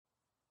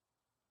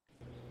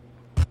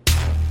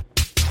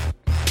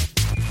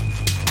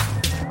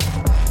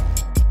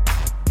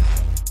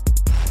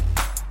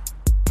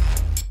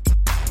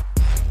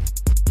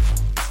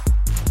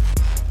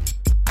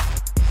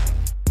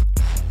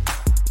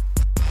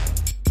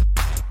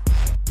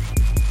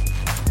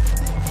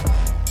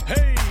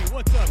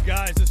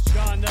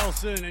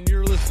Johnson, and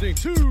you're listening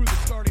to the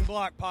Starting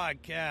Block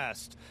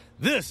Podcast.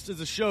 This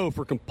is a show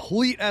for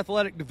complete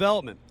athletic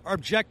development. Our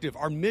objective,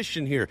 our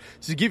mission here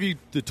is to give you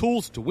the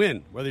tools to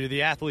win, whether you're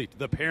the athlete,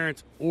 the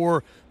parent,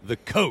 or the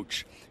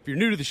coach. If you're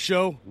new to the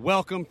show,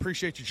 welcome.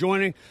 Appreciate you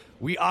joining.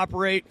 We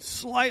operate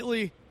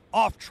slightly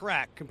off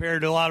track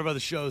compared to a lot of other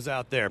shows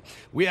out there.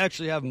 We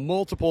actually have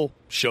multiple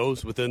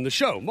shows within the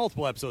show,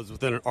 multiple episodes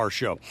within our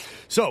show.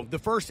 So the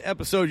first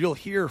episode you'll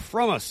hear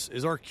from us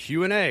is our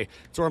Q&A.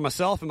 It's where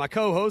myself and my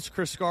co-host,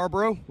 Chris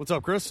Scarborough. What's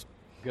up, Chris?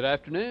 Good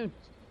afternoon.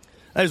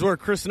 That is where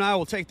Chris and I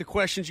will take the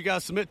questions you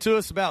guys submit to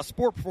us about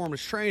sport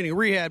performance, training,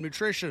 rehab,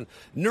 nutrition,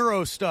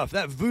 neuro stuff,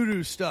 that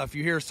voodoo stuff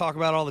you hear us talk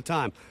about all the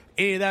time.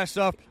 Any of that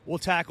stuff, we'll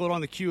tackle it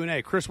on the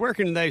Q&A. Chris, where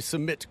can they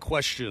submit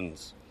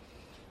questions?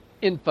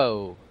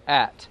 Info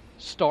at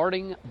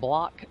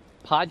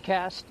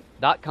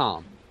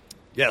startingblockpodcast.com.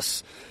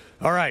 Yes.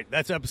 All right,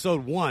 that's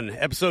episode 1.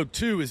 Episode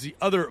 2 is the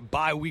other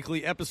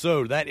bi-weekly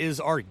episode. That is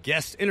our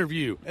guest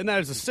interview, and that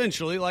is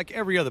essentially like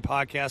every other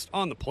podcast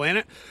on the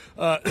planet.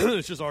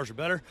 It's just ours are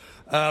better.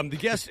 The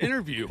guest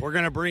interview, we're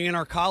going to bring in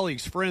our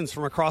colleagues, friends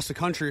from across the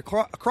country,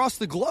 across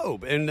the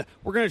globe, and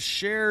we're going to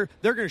share.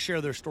 They're going to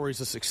share their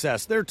stories of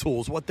success, their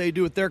tools, what they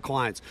do with their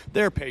clients,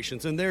 their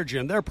patients, in their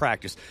gym, their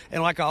practice.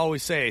 And like I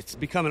always say, it's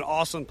become an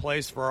awesome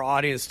place for our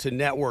audience to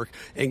network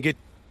and get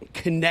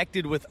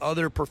connected with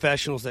other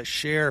professionals that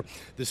share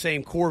the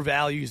same core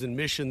values and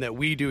mission that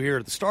we do here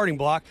at the Starting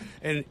Block,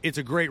 and it's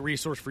a great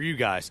resource for you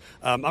guys.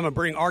 I'm going to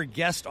bring our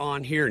guest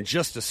on here in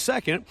just a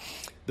second.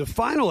 The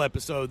final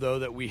episode, though,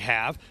 that we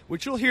have,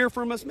 which you'll hear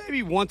from us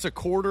maybe once a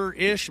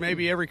quarter-ish,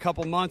 maybe every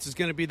couple months, is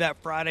going to be that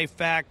Friday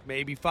Fact,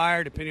 maybe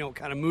Fire, depending on what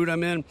kind of mood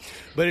I'm in.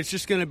 But it's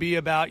just going to be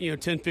about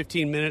 10,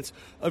 15 minutes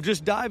of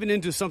just diving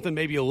into something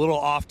maybe a little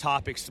off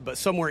topics, but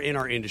somewhere in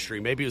our industry.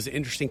 Maybe it was an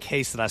interesting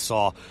case that I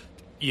saw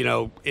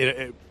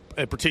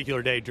a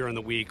particular day during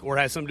the week, or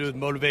it has something to do with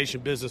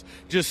motivation, business,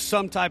 just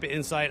some type of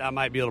insight I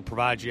might be able to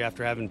provide you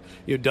after having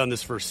done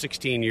this for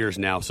 16 years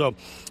now. So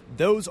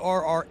those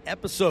are our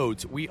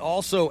episodes. We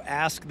also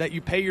ask that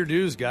you pay your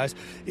dues, guys.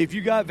 If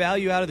you got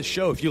value out of the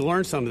show, if you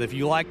learned something, if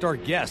you liked our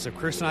guests, if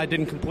Chris and I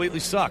didn't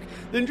completely suck,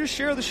 then just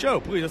share the show,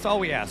 please. That's all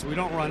we ask. We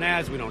don't run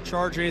ads. We don't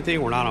charge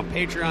anything. We're not on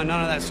Patreon,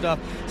 none of that stuff.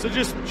 So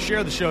just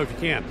share the show if you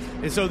can.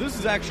 And so this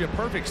is actually a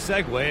perfect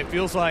segue. It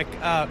feels like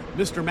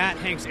Mr. Matt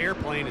Hank's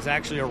airplane is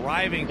actually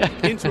arriving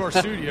into our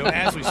studio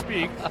as we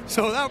speak.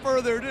 So without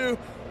further ado,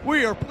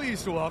 we are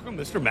pleased to welcome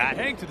Mr. Matt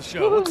Hank to the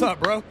show. Woo-hoo. What's up,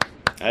 bro?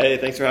 Hey,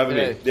 thanks for having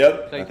me.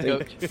 Yep. I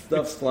think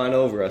stuff's flying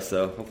over us,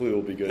 so hopefully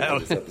we'll be good for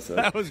this episode.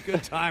 That was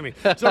good timing.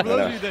 So for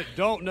those of you that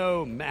don't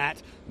know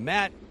Matt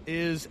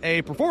is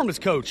a performance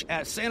coach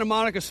at Santa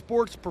Monica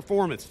Sports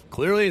Performance,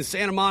 clearly in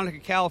Santa Monica,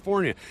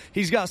 California.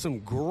 He's got some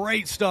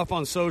great stuff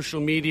on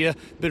social media.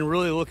 Been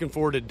really looking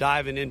forward to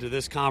diving into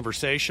this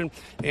conversation.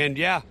 And,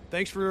 yeah,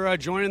 thanks for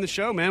joining the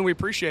show, man. We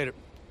appreciate it.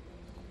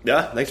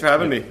 Yeah, thanks for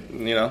having me.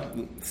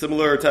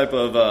 Similar type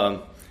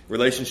of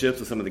relationships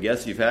with some of the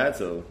guests you've had,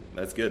 so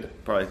that's good.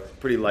 Probably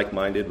pretty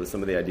like-minded with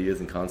some of the ideas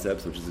and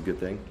concepts, which is a good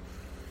thing.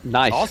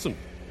 Nice. Awesome.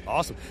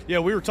 Yeah,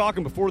 we were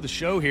talking before the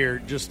show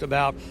here just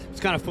about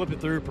just kind of flipping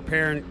through,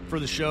 preparing for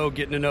the show,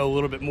 getting to know a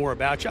little bit more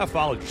about you. I've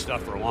followed your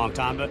stuff for a long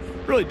time, but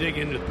really dig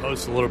into the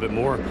posts a little bit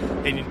more.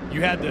 And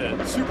you had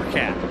the Super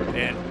Cat,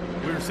 and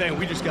we were saying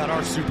we just got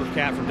our Super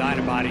Cat from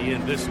Dynabody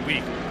in this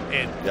week,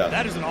 and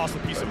that is an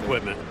awesome piece of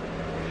equipment.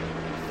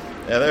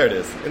 Yeah, there it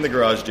is, in the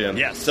garage gym.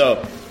 Yes.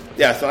 So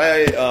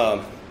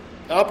I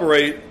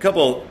operate a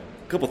couple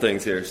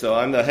things here. So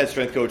I'm the head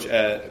strength coach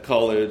at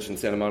college in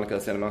Santa Monica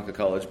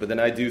College, but then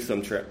I do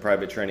some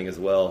private training as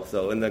well.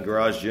 So in the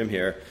garage gym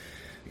here,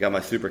 I got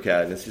my Super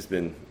Cat, and it's just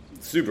been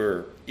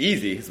super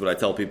easy, is what I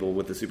tell people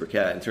with the Super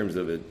Cat in terms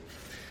of it,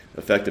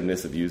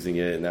 effectiveness of using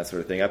it and that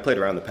sort of thing. I played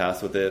around in the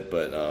past with it,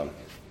 but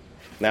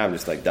now I'm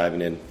just like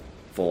diving in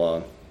full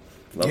on.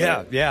 Love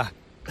it. Yeah.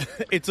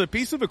 It's a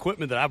piece of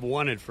equipment that I've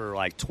wanted for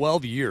like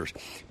 12 years,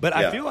 but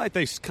I feel like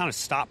they kind of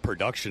stopped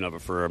production of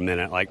it for a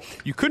minute. Like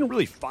you couldn't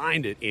really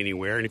find it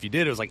anywhere, and if you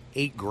did, it was like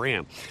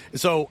 $8,000.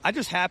 And so I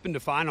just happened to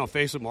find on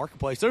Facebook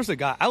Marketplace, there's a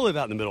guy, I live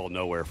out in the middle of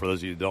nowhere, for those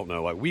of you who don't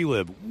know, like we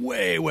live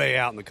way, way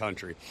out in the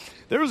country.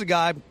 There was a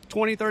guy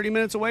 20, 30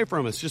 minutes away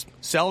from us just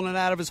selling it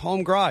out of his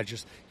home garage,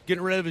 just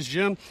getting rid of his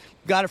gym,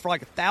 got it for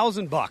like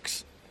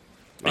 $1,000.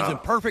 It's in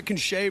perfect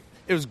shape.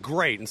 It was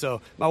great. And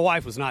so my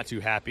wife was not too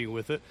happy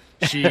with it.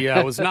 She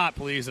was not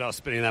pleased that I was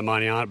spending that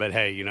money on it. But,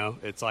 hey,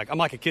 it's like I'm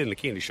like a kid in the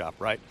candy shop,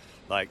 right?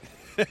 Like,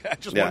 I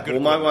just want good.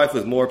 Well, my wife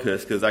was more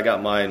pissed because I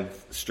got mine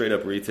straight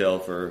up retail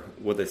for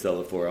what they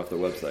sell it for off their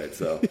website.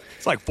 So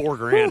it's like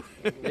 $4,000.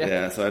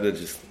 Yeah, so I had to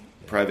just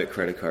private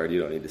credit card.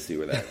 You don't need to see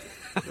where that.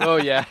 Oh,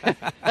 yeah.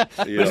 It's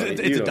a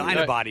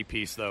Dynabody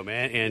piece, though,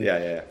 man. And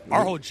yeah.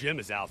 Our whole gym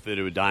is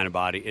outfitted with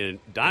Dynabody, and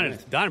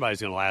Dynabody's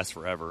going to last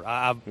forever.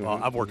 I've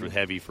worked with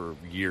Heavy for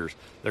years.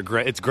 They're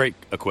great. It's great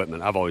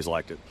equipment. I've always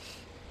liked it.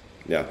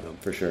 Yeah,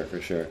 for sure.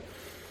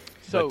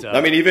 So,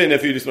 even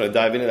if you just want to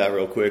dive into that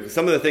real quick,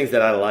 some of the things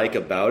that I like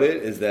about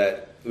it is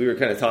that we were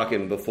kind of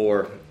talking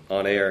before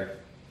on air,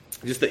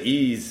 just the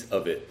ease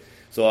of it.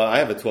 So I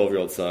have a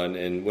 12-year-old son,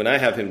 and when I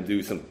have him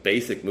do some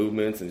basic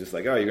movements and just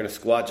like, oh, you're going to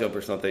squat jump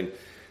or something,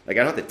 like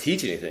I don't have to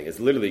teach anything. It's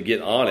literally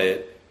get on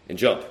it and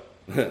jump.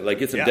 Like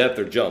get some depth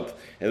or jump.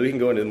 And we can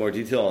go into more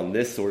detail on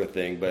this sort of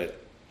thing, but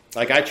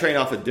like I train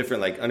off of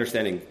different, like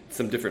understanding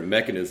some different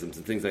mechanisms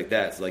and things like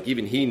that. So like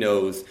even he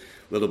knows a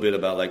little bit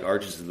about like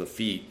arches of the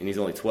feet, and he's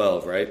only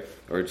 12, right?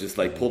 Or just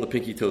like pull the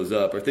pinky toes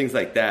up or things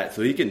like that.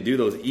 So he can do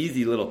those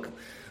easy little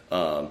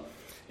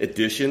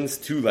additions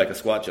to like a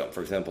squat jump,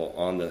 for example,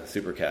 on the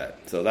Supercat.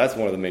 So that's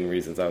one of the main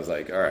reasons I was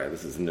like, all right,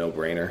 this is a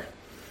no-brainer.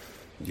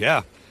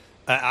 Yeah.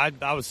 I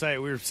would say,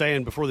 we were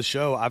saying before the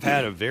show, I've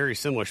had a very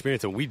similar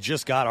experience. And we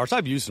just got ours.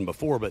 I've used them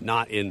before, but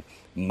not in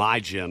my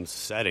gym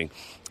setting.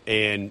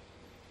 And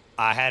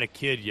I had a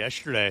kid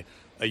yesterday,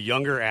 a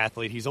younger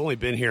athlete. He's only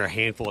been here a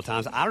handful of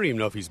times. I don't even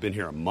know if he's been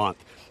here a month,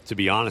 to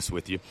be honest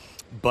with you.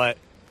 But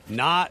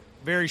not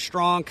very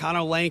strong, kind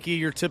of lanky,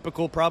 your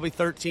typical probably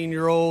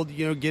 13-year-old,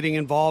 getting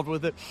involved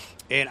with it.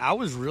 And I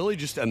was really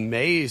just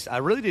amazed. I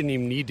really didn't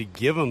even need to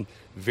give him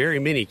very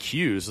many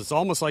cues. It's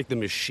almost like the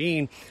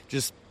machine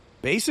just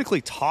basically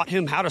taught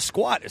him how to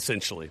squat,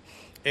 essentially.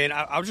 And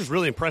I was just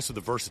really impressed with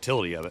the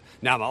versatility of it.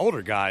 Now, my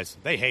older guys,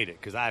 they hate it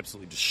because I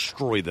absolutely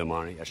destroyed them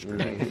on it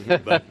yesterday.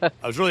 But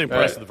I was really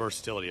impressed with the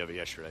versatility of it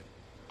yesterday.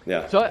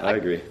 Yeah, so I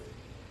agree.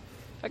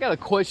 I got a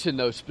question,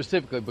 though,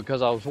 specifically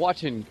because I was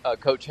watching,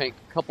 Coach Hank,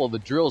 a couple of the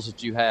drills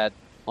that you had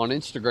on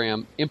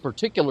Instagram. In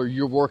particular,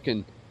 you're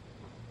working,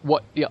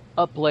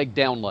 up leg,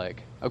 down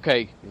leg.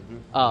 Okay.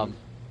 Mm-hmm.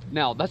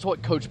 Now, that's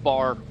what Coach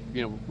Barr,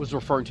 was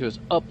referring to as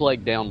up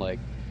leg, down leg.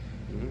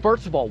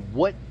 First of all,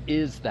 what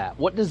is that?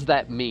 What does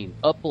that mean?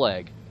 Up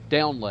leg,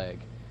 down leg.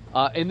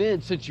 And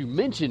then since you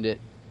mentioned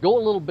it, go a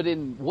little bit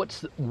in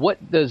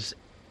what does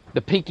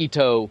the pinky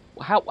toe,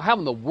 how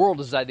in the world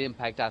does that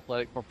impact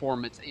athletic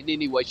performance in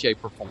any way,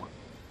 shape, or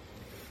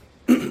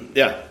form?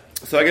 Yeah.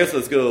 So I guess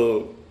let's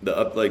go the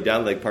up leg,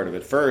 down leg part of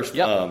it first.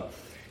 Yep.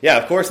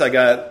 Of course I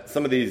got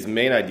some of these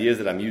main ideas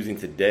that I'm using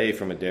today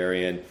from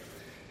Adarian.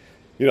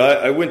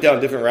 I went down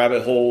different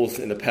rabbit holes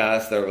in the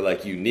past that were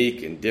like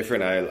unique and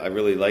different. I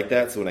really like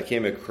that. So when I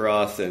came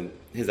across and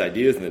his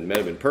ideas and then met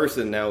him in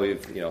person, now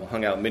we've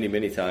hung out many,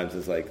 many times.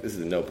 It's like this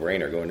is a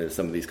no-brainer going into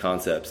some of these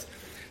concepts.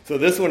 So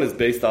this one is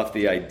based off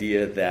the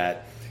idea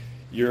that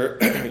your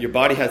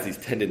body has these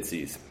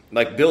tendencies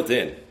like built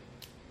in,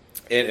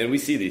 and we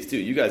see these too.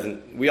 You guys,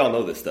 we all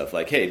know this stuff.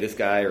 Like, hey, this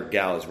guy or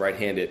gal is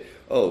right-handed.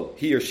 Oh,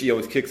 he or she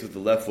always kicks with the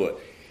left foot.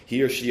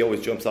 He or she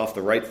always jumps off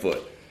the right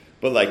foot.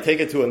 But, like, take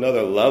it to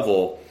another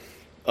level,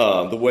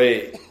 the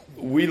way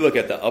we look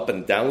at the up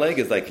and down leg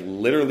is, like,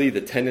 literally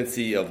the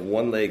tendency of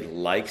one leg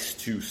likes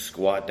to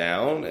squat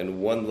down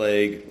and one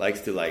leg likes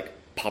to, like,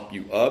 pop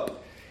you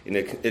up. And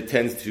it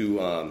tends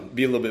to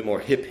be a little bit more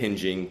hip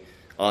hinging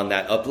on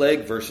that up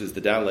leg versus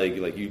the down leg.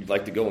 Like, you'd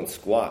like to go and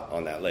squat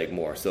on that leg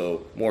more.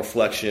 So more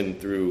flexion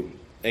through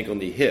ankle,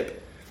 knee,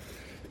 hip.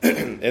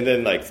 And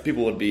then, like,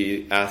 people would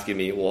be asking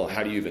me, well,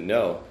 how do you even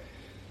know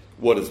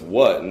what is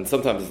what? And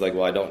sometimes it's like,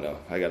 well, I don't know.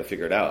 I got to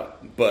figure it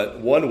out.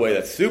 But one way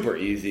that's super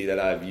easy that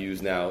I've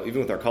used now, even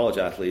with our college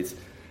athletes,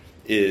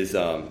 is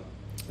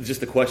just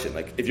the question.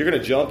 Like, if you're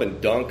going to jump and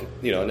dunk,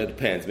 and it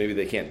depends. Maybe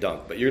they can't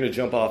dunk. But you're going to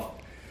jump off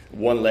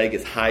one leg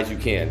as high as you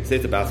can. Say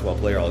it's a basketball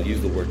player. I'll use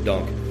the word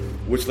dunk.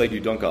 Which leg do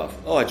you dunk off?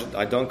 Oh,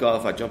 I dunk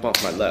off. I jump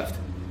off my left.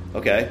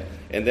 Okay.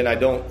 And then I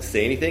don't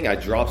say anything. I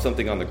drop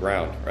something on the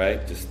ground,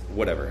 right? Just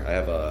whatever. I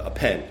have a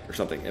pen or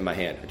something in my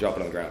hand. I drop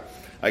it on the ground.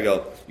 I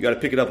go, you got to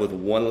pick it up with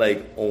one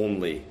leg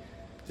only.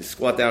 Just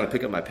squat down and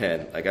pick up my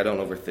pen. Like, I don't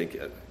overthink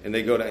it. And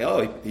they go down,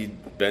 oh, he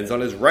bends on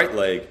his right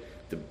leg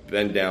to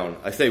bend down.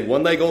 I say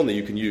one leg only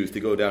you can use to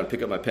go down and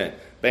pick up my pen.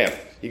 Bam.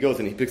 He goes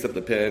and he picks up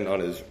the pen on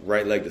his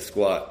right leg to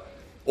squat.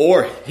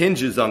 Or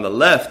hinges on the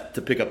left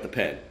to pick up the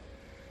pen.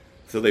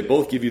 So they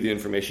both give you the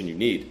information you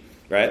need,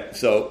 right?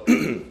 So,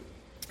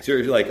 so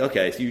you're like,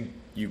 okay, so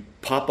you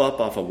pop up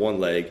off of one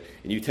leg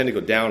and you tend to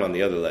go down on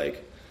the other leg.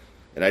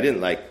 And I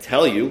didn't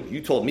tell you.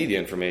 You told me the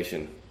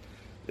information.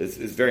 It's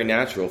very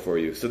natural for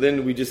you. So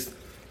then we just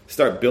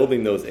start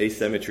building those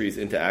asymmetries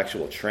into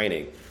actual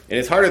training. And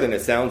it's harder than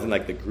it sounds in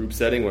like the group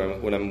setting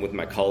when I'm with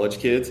my college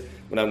kids,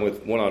 when I'm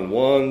with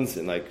one-on-ones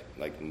and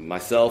like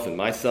myself and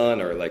my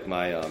son, or like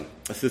my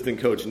assistant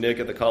coach Nick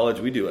at the college.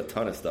 We do a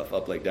ton of stuff,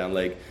 up leg, down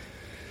leg.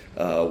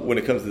 When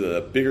it comes to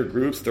the bigger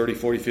groups, 30,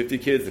 40, 50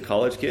 kids, the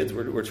college kids,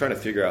 we're trying to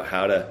figure out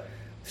how to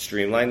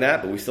streamline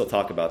that, but we still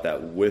talk about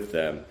that with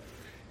them.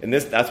 And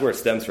that's where it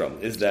stems from,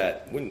 is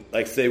that when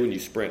you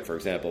sprint, for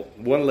example,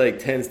 one leg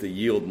tends to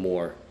yield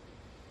more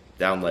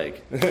down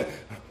leg.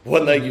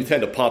 One leg you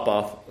tend to pop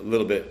off a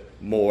little bit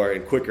more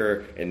and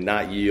quicker and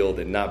not yield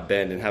and not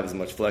bend and have as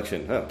much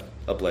flexion.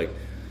 Up leg,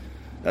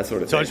 that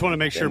sort of thing. So I just want to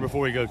make sure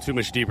before we go too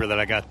much deeper that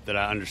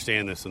I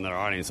understand this and that our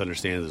audience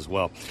understands as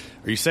well.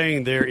 Are you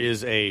saying there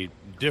is a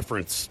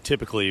difference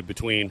typically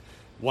between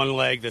one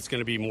leg that's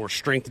going to be more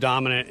strength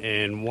dominant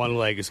and one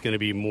leg is going to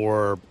be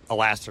more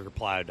elastic or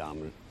plyo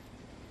dominant?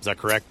 Is that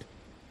correct?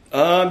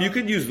 You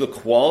could use the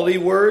quality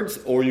words,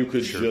 or you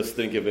could just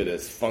think of it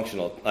as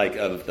functional, like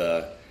of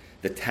the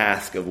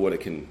task of what it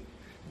can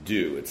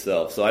do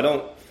itself. So I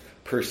don't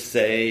per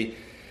se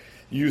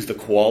use the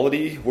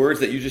quality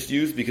words that you just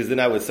used, because then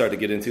I would start to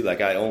get into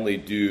like I only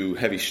do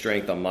heavy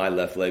strength on my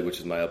left leg, which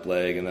is my up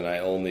leg, and then I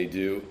only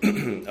do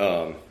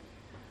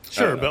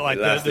sure, but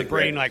like the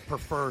brain like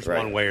prefers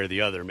one way or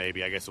the other,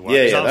 maybe, I guess.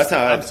 That's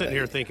how I'm sitting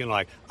here thinking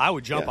like I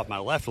would jump off my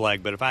left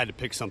leg, but if I had to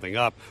pick something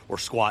up or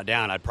squat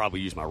down, I'd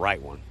probably use my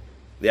right one.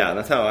 Yeah, and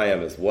that's how I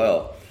am as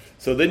well.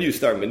 So then you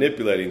start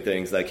manipulating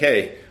things like,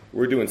 hey,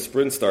 we're doing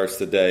sprint starts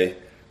today.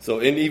 So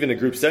in even a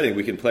group setting,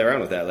 we can play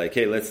around with that. Like,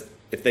 hey,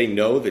 if they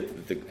know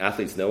that the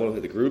athletes know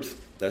the groups,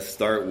 let's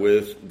start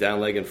with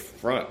down leg in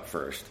front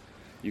first.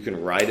 You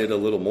can ride it a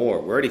little more.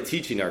 We're already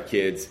teaching our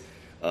kids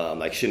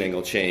like shin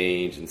angle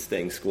change and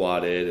staying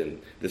squatted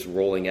and this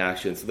rolling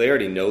action. So they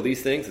already know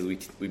these things as we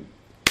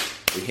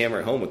hammer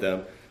it home with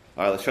them.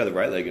 All right, let's try the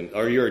right leg,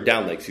 or your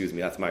down leg, excuse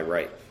me, that's my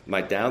right.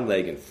 My down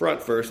leg in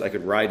front first, I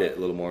could ride it a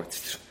little more.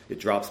 It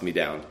drops me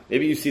down.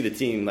 Maybe you see the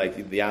team,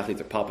 like the athletes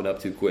are popping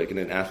up too quick, and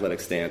in athletic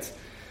stance,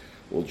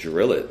 we'll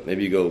drill it.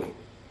 Maybe you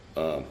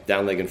go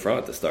down leg in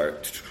front to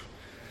start.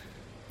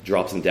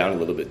 Drops them down a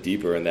little bit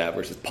deeper in that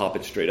versus pop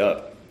it straight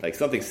up. Like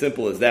something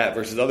simple as that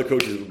versus other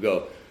coaches would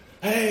go,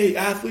 hey,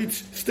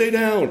 athletes, stay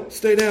down.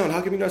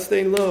 How come you're not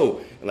staying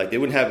low? And like they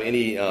wouldn't have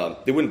any,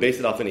 they wouldn't base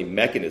it off any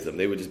mechanism.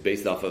 They would just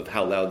base it off of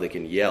how loud they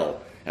can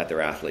yell at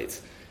their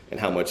athletes and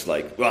how much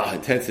like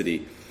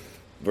intensity.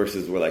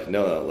 Versus we're like,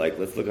 no, like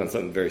let's look on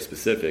something very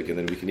specific, and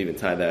then we can even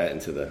tie that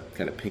into the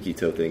kind of pinky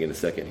toe thing in a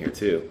second here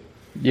too.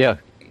 Yeah.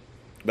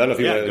 But I don't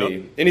know if you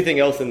want anything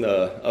else in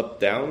the up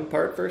down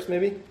part first,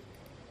 maybe.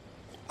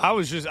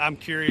 I'm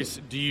curious.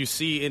 Do you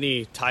see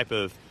any type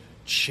of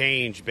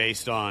change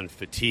based on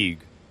fatigue?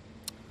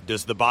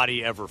 Does the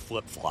body ever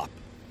flip flop?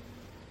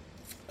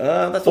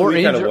 That's what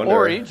we kind of wonder.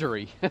 Or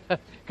injury,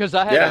 because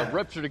I had a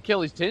ruptured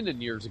Achilles tendon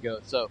years ago.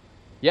 So,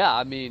 yeah,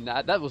 I mean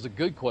that was a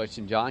good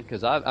question, John.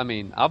 Because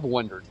I've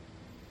wondered,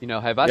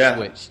 have I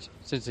switched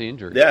since the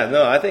injury? Yeah,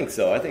 no, I think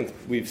so. I think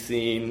we've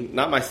seen,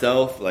 not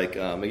myself, like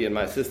again,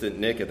 my assistant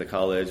Nick at the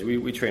college.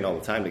 We train all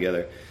the time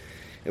together.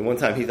 And one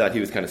time he thought he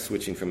was kind of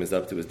switching from his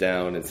up to his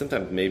down, and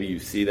sometimes maybe you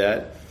see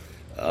that.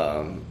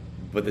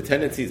 But the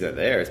tendencies are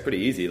there. It's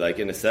pretty easy. Like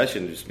in a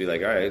session, just be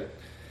like, all right,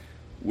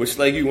 which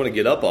leg you want to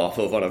get up off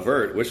of on a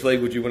vert? Which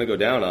leg would you want to go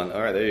down on? All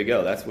right, there you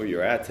go. That's where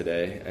you're at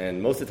today.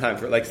 And most of the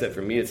time, like I said,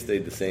 for me, it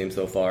stayed the same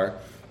so far.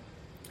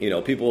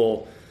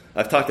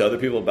 I've talked to other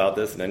people about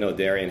this, and I know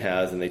Darian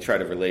has, and they try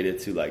to relate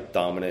it to like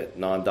dominant,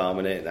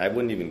 non-dominant. And I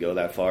wouldn't even go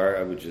that far.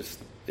 I would just,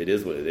 it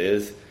is what it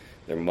is.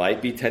 There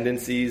might be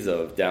tendencies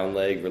of down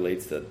leg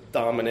relates to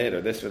dominant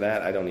or this or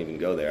that. I don't even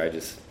go there.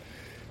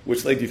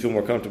 Which leg do you feel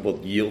more comfortable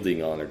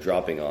yielding on or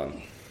dropping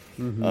on?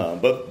 Mm-hmm.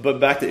 But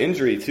back to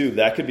injury too,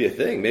 that could be a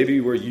thing. Maybe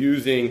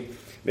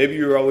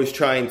you're always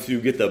trying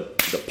to get the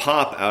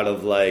pop out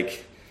of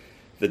like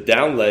the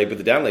down leg, but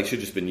the down leg should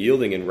have just been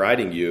yielding and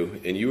riding you,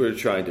 and you were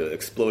trying to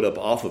explode up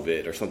off of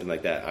it or something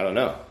like that. I don't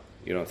know.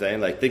 You know what I'm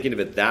saying? Like thinking of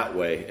it that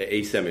way,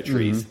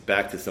 asymmetries,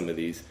 back to some of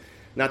these,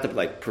 not to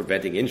like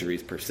preventing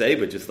injuries per se,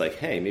 but just like,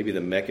 hey, maybe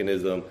the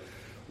mechanism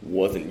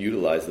wasn't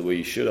utilized the way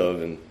you should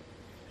have and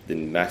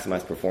didn't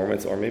maximize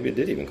performance, or maybe it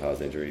did even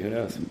cause injury. Who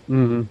knows?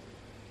 Mm-hmm.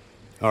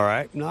 All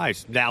right,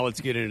 nice. Now let's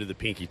get into the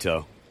pinky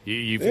toe.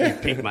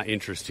 You've piqued my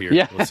interest here.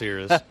 Yeah. Let's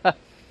hear this.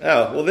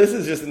 Oh, well, this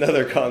is just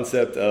another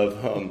concept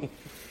of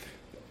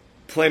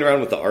playing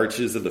around with the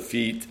arches of the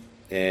feet.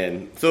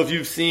 And so if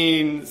you've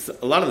seen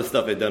a lot of the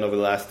stuff I've done over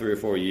the last 3 or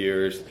 4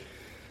 years,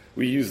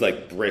 we use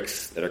like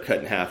bricks that are cut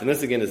in half. And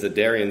this, again, is a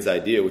Darian's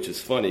idea, which is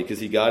funny because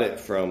he got it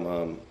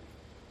from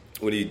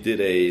when he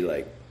did a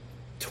like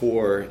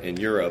tour in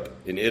Europe.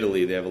 In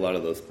Italy, they have a lot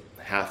of those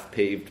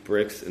half-paved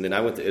bricks. And then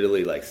I went to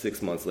Italy like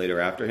 6 months later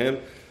after him.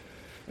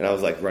 And I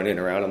was like running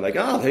around. I'm like,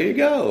 oh, there you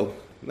go.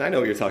 I know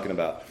what you're talking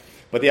about.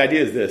 But the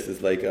idea is this,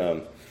 is like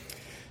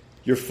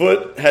your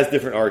foot has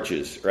different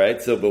arches,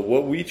 right? So, but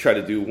what we try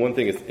to do, one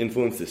thing is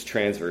influence this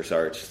transverse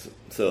arch.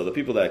 So the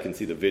people that can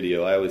see the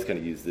video, I always kind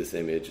of use this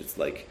image. It's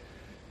like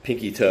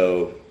pinky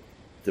toe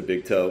to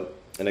big toe.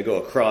 And I go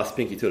across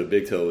pinky toe to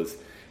big toe is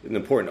an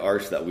important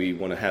arch that we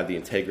want to have the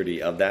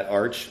integrity of that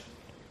arch.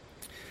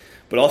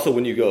 But also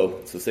when you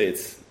go, so say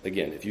it's,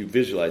 again, if you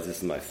visualize this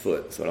is my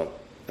foot, so I don't,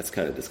 that's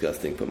kind of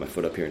disgusting, put my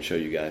foot up here and show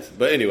you guys.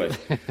 But anyway,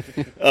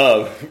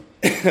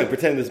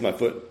 pretend this is my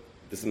foot,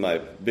 this is my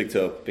big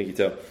toe, pinky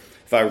toe.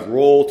 If I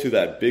roll to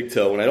that big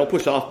toe, and I don't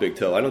push off big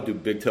toe, I don't do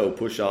big toe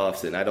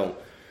push-offs, and I don't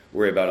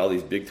worry about all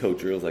these big toe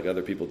drills like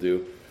other people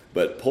do.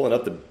 But pulling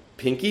up the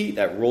pinky,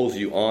 that rolls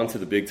you onto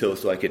the big toe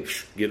so I can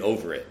get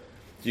over it.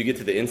 So you get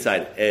to the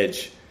inside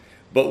edge,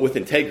 but with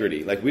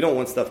integrity. Like we don't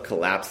want stuff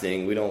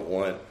collapsing. We don't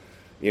want,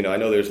 I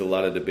know there's a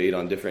lot of debate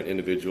on different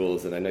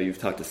individuals, and I know you've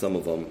talked to some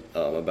of them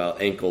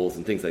about ankles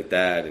and things like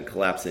that and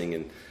collapsing,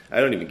 and I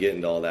don't even get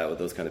into all that with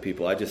those kind of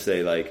people. I just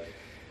say, like,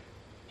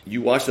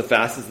 you watch the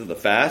fastest of the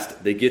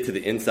fast, they get to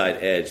the inside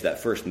edge, that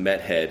first met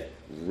head,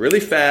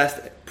 really fast,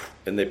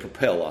 and they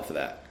propel off of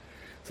that.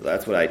 So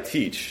that's what I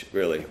teach,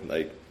 really.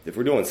 Like, if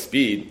we're doing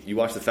speed, you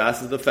watch the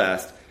fastest of the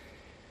fast,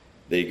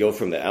 they go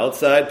from the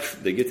outside,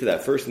 they get to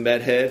that first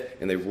met head,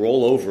 and they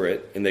roll over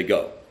it, and they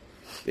go.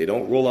 They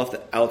don't roll off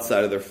the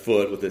outside of their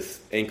foot with this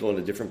ankle in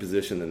a different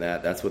position than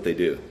that. That's what they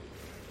do.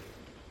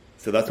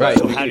 So that's why.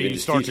 So how do you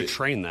start to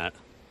train that?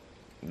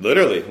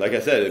 Literally, like I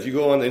said, if you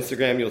go on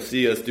Instagram, you'll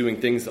see us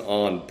doing things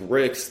on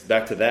bricks.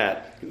 Back to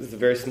that, it's a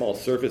very small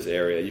surface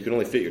area. You can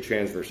only fit your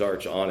transverse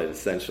arch on it,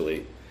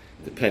 essentially,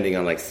 depending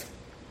on like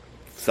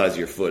size of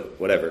your foot,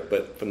 whatever.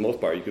 But for the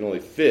most part, you can only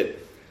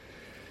fit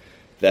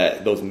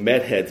those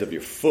med heads of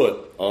your foot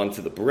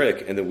onto the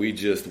brick, and then we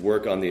just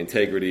work on the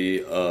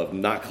integrity of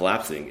not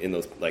collapsing in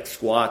those like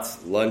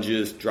squats,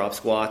 lunges, drop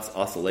squats,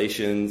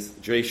 oscillations,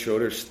 Dre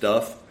Schroeder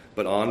stuff,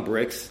 but on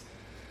bricks.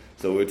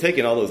 So we're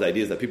taking all those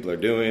ideas that people are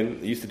doing.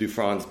 I used to do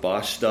Franz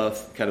Bosch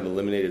stuff, kind of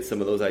eliminated some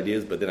of those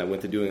ideas, but then I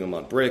went to doing them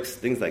on bricks,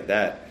 things like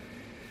that.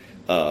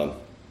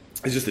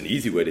 It's just an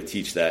easy way to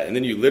teach that. And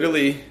then you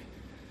literally,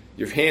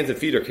 your hands and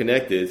feet are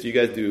connected. So you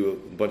guys do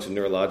a bunch of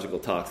neurological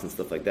talks and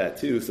stuff like that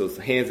too. So it's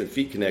hands and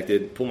feet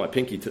connected. Pull my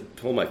pinky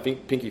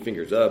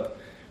fingers up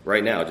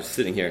right now, just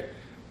sitting here.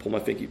 Pull my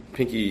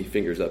pinky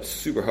fingers up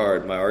super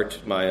hard.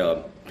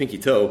 My pinky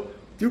toe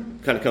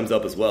kind of comes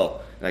up as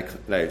well. And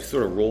I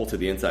sort of roll to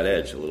the inside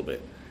edge a little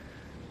bit.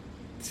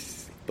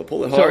 But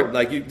pull it hard,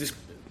 like you just...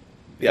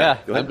 Yeah,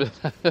 go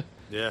ahead.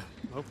 Yeah.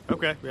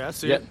 Okay. Yeah, I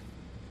see it.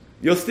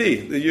 You'll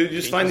see. You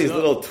just find these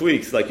little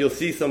tweaks. Like, you'll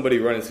see somebody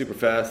running super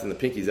fast and the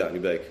pinky's out, and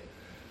you'll be like,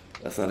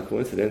 that's not a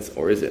coincidence,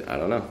 or is it? I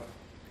don't know.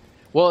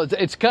 Well,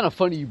 it's kind of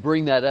funny you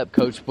bring that up,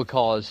 Coach,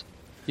 because,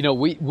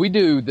 we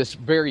do this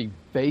very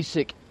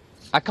basic,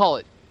 I call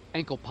it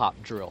ankle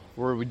pop drill,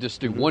 where we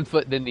just do one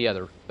foot then the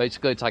other.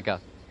 Basically, it's like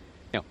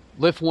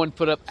lift one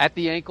foot up at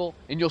the ankle,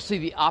 and you'll see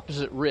the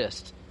opposite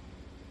wrist.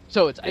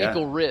 So it's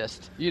ankle,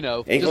 wrist,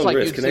 Ankle just like and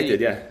wrist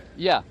connected,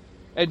 Yeah.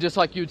 And just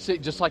like you'd see,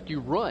 just like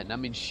you run. I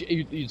mean,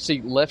 you'd see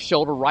left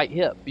shoulder, right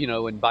hip,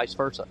 and vice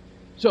versa.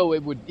 So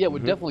it would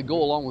definitely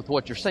go along with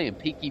what you're saying,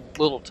 pinky,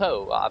 little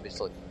toe,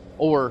 obviously.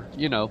 Or,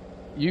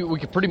 we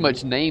could pretty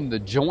much name the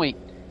joint,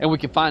 and we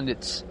can find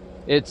it's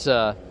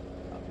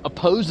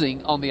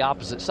opposing on the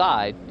opposite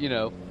side,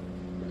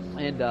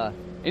 And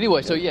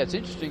anyway, so it's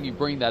interesting you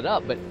bring that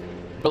up,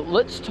 but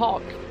let's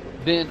talk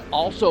then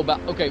also about,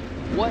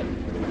 what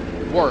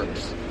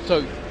works?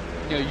 So,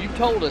 you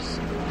told us,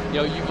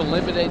 you've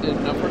eliminated a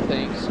number of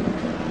things.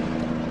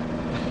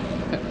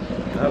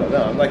 I don't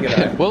know. I'm like in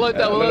a, we'll let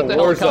the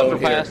helicopter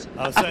pass.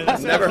 I'll say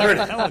that's never heard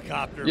a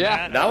helicopter. Yeah.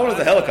 Matt. That one was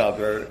a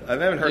helicopter. I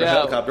haven't heard a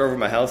helicopter over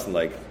my house in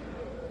like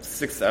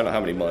 6, I don't know how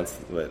many months,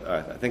 but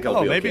I think I'll be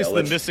okay. Maybe it's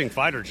the missing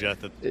fighter jet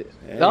that.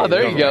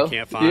 There you go.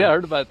 Can't find. Yeah, I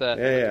heard about that.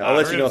 Yeah. I'll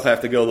let you know if I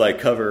have to go like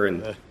cover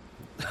and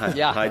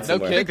hide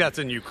somewhere. I think that's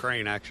in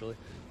Ukraine actually.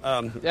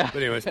 But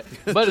anyways,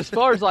 but as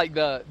far as like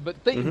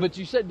but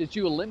you said that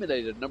you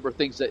eliminated a number of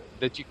things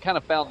that you kind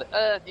of found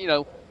that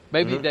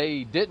maybe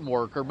they didn't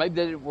work, or maybe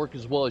they didn't work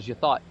as well as you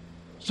thought.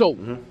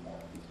 So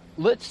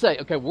let's say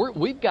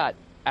we've got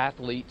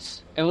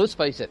athletes, and let's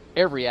face it,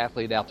 every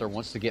athlete out there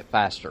wants to get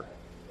faster.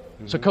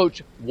 So,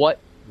 Coach, what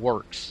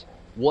works?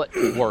 What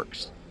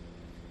works?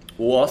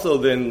 Well, also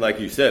then, like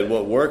you said,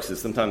 what works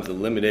is sometimes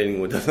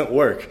eliminating what doesn't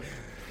work.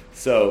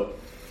 So,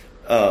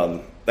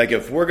 like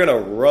if we're going to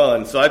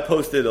run, so I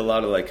posted a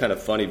lot of like kind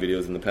of funny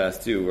videos in the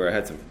past too, where I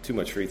had too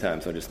much free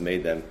time, so I just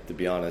made them, to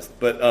be honest.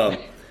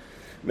 But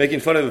making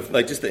fun of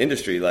like just the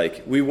industry,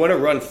 like we want to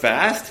run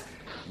fast,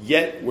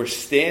 yet we're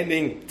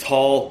standing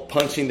tall,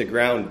 punching the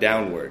ground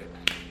downward.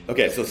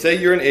 Okay, so say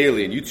you're an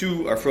alien. You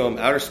two are from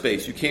outer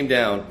space. You came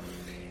down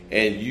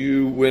and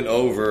you went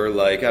over,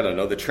 like, I don't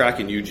know, the track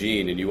in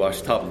Eugene, and you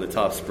watched top of the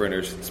top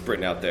sprinters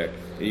sprinting out there.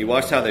 And you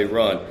watched how they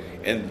run.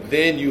 And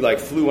then you, like,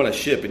 flew on a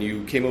ship, and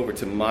you came over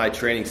to my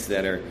training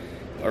center,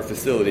 our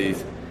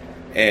facilities,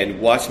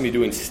 and watched me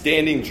doing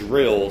standing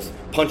drills,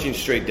 punching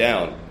straight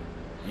down.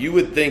 You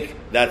would think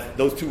that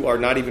those two are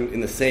not even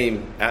in the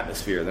same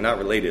atmosphere. They're not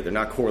related. They're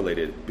not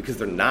correlated, because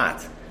they're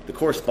not. The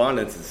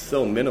correspondence is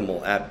so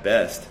minimal at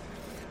best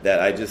that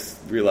I just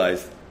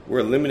realized we're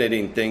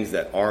eliminating things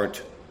that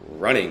aren't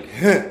running.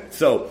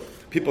 So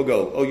people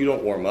go, oh, you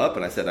don't warm up?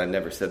 And I said, I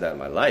never said that in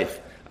my life.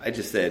 I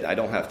just said I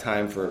don't have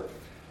time for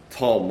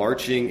tall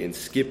marching and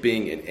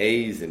skipping and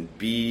A's and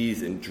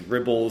B's and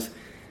dribbles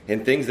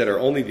and things that are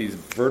only these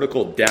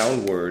vertical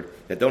downward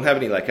that don't have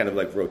any like kind of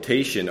like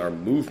rotation or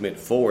movement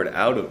forward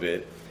out of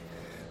it.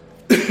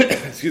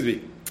 Excuse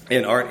me.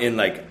 And aren't in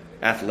like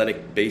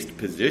athletic based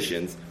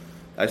positions.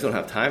 I just don't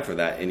have time for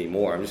that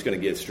anymore. I'm just going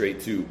to get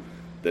straight to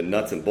the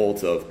nuts and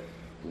bolts of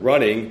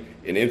running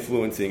and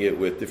influencing it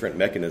with different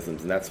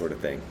mechanisms and that sort of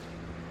thing.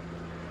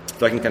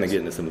 So I can kind of get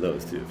into some of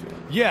those too. If you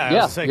want. Yeah, I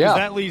was gonna say, 'cause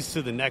that leads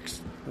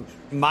to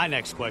my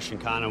next question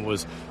kind of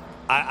was,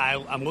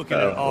 I'm looking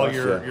at all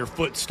your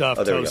foot stuff,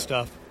 toe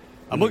stuff.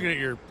 I'm looking at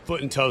your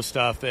foot and toe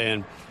stuff,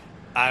 and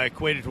I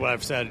equated to what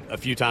I've said a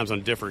few times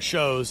on different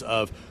shows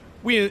of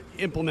we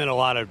implement a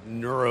lot of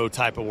neuro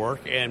type of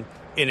work, and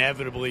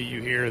inevitably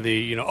you hear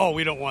the,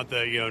 we don't want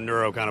the,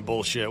 neuro kind of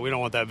bullshit. We don't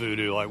want that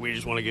voodoo. Like, we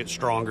just want to get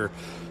stronger.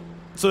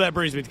 So that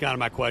brings me to kind of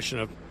my question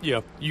of,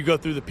 you go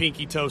through the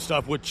pinky toe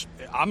stuff, which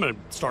I'm going to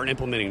start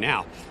implementing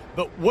now.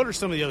 But what are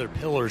some of the other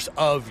pillars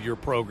of your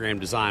program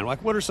design?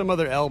 Like, what are some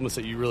other elements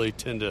that you really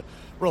tend to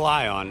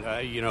rely on?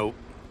 A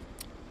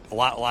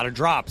lot of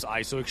drops,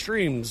 ISO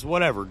extremes,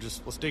 whatever.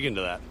 Just let's dig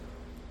into that.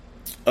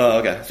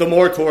 Okay. So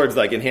more towards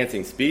like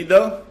enhancing speed,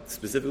 though,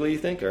 specifically, you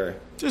think, or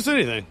just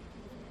anything?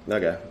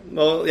 Okay.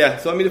 Well, yeah.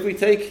 So I mean, if we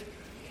take,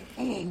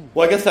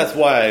 well, I guess that's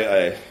why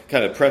I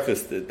kind of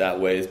prefaced it that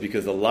way, is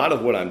because a lot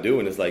of what I'm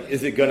doing is like,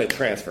 is it going to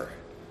transfer?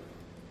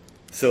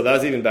 So that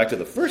was even back to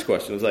the first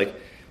question. It was like,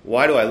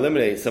 why do I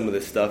eliminate some of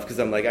this stuff? Because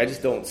I'm like, I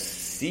just don't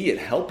see it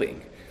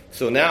helping.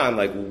 So now I'm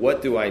like,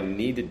 what do I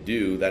need to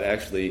do that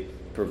actually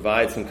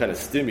provides some kind of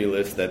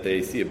stimulus that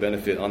they see a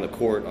benefit on the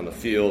court, on the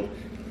field,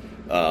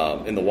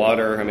 in the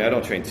water? I mean, I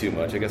don't train too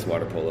much, I guess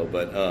water polo,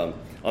 but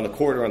on the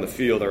court or on the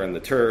field or in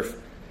the turf.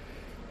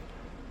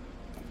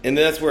 And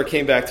then that's where it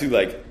came back to,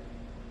 like,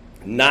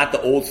 not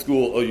the old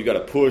school, you got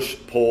to push,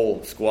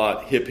 pull,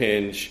 squat, hip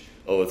hinge.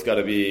 It's got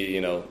to be,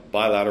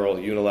 bilateral,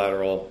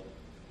 unilateral.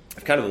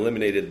 I've kind of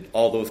eliminated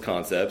all those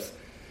concepts.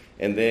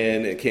 And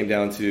then it came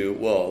down to,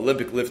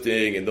 Olympic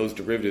lifting and those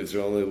derivatives are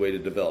the only way to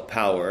develop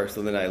power.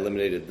 So then I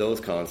eliminated those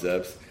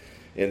concepts.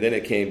 And then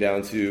it came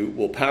down to,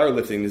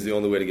 powerlifting is the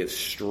only way to get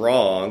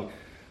strong.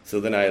 So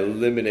then I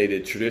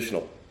eliminated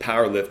traditional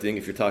powerlifting.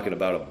 If you're talking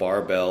about a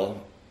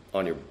barbell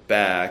on your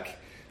back,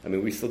 I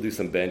mean, we still do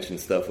some bench and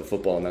stuff with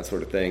football and that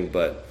sort of thing.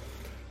 But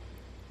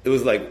it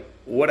was like,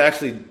 what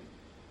actually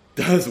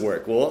does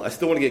work? Well, I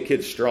still want to get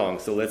kids strong.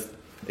 So let's,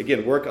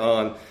 again, work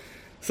on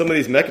some of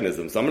these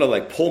mechanisms. So I'm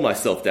going to pull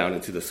myself down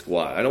into the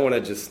squat. I don't want to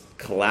just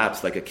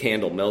collapse like a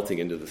candle melting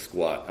into the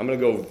squat. I'm going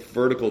to go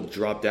vertical,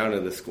 drop down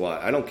into the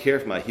squat. I don't care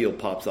if my heel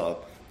pops off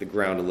the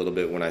ground a little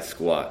bit when I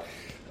squat.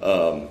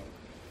 And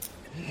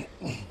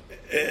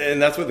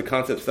that's where the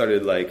concept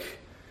started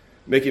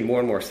making more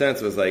and more sense.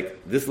 It was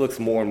like, this looks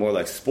more and more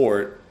like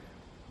sport.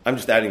 I'm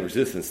just adding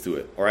resistance to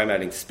it, or I'm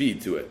adding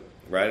speed to it,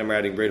 right? I'm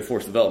adding rate of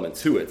force development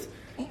to it.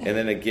 And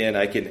then again,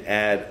 I can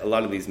add a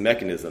lot of these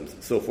mechanisms.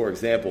 So for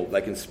example,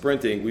 like in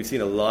sprinting, we've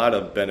seen a lot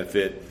of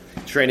benefit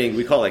training.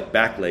 We call it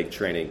back leg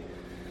training.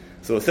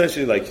 So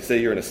essentially, like, say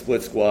you're in a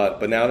split squat,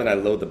 but now that I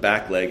load the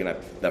back leg and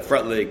that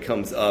front leg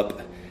comes up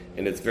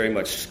and it's very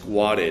much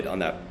squatted on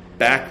that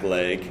back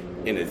leg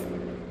in its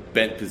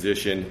bent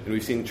position. And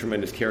we've seen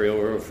tremendous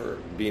carryover for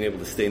being able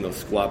to stay in those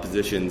squat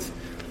positions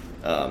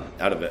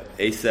out of an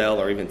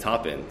A-cell or even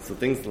top end. So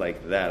things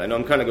like that. I know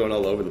I'm kind of going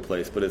all over the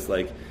place, but it's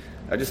like,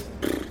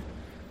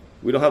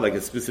 we don't have like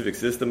a specific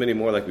system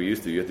anymore like we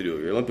used to. You have to do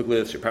your Olympic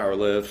lifts, your power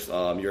lifts,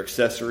 your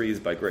accessories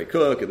by Gray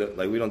Cook.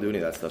 Like, we don't do any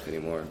of that stuff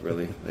anymore,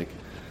 really.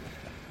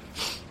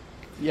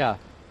 Yeah.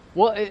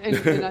 Well,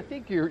 and I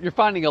think you're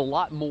finding a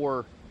lot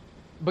more.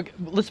 But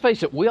let's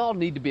face it, we all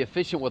need to be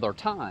efficient with our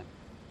time.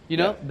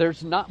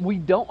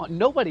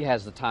 Nobody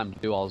has the time to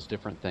do all those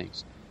different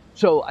things.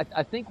 So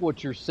I think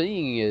what you're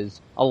seeing is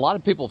a lot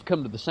of people have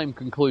come to the same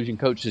conclusion,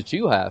 Coach, that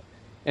you have,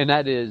 and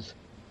that is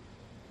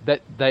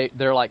that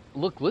they're like,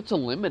 look, let's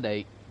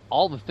eliminate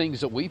all the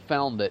things that we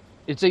found that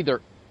it's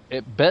either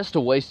at best a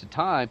waste of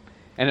time,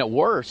 and at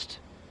worst,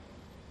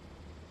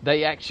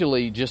 they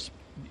actually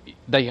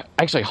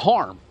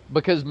harm,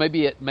 because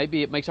maybe it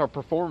makes our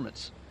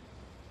performance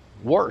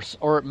worse,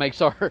 or it makes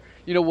our,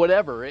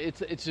 whatever.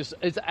 It's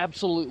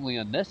absolutely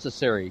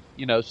unnecessary,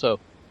 so,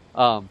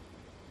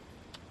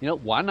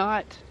 why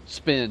not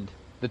spend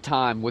the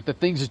time with the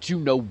things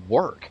that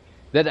work,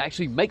 that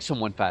actually make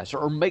someone faster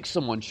or make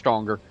someone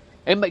stronger,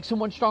 and make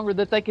someone stronger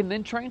that they can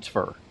then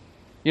transfer,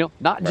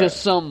 not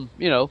just some,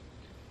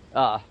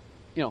 not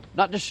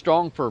just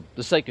strong for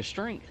the sake of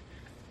strength.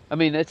 I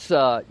mean, it's,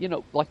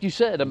 like you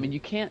said, I mean, you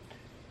can't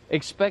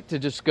expect to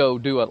just go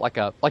do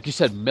like you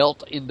said,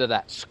 melt into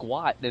that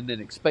squat and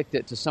then expect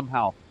it to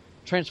somehow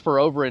transfer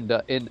over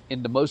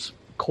into most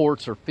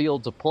courts or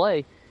fields of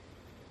play.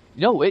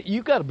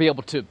 You got to be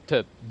able to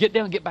get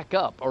down and get back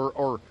up,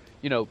 or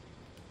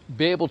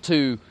be able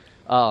to,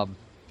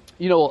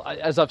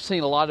 as I've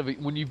seen a lot of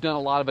it, when you've done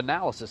a lot of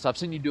analysis, I've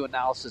seen you do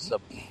analysis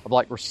of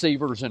like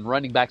receivers and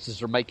running backs as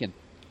they're making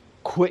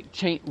quick,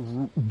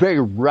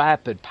 very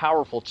rapid,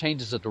 powerful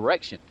changes of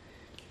direction.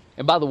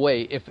 And by the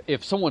way,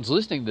 if someone's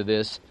listening to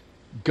this,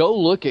 go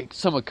look at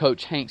some of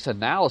Coach Hank's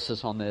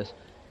analysis on this.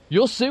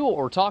 You'll see what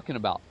we're talking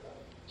about.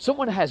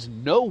 Someone has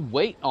no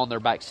weight on their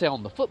back, say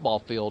on the football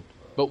field,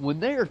 but when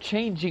they are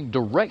changing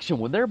direction,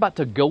 when they're about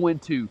to go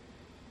into,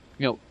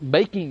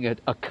 making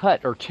a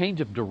cut or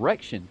change of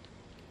direction,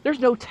 there's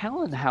no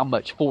telling how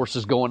much force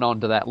is going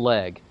on to that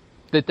leg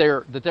that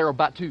they're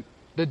about to,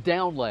 the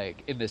down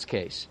leg in this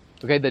case,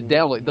 okay, the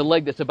down leg, the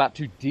leg that's about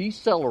to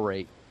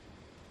decelerate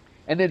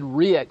and then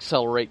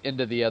re-accelerate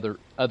into the other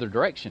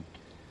direction.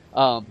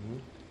 I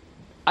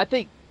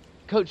think,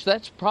 Coach,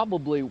 that's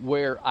probably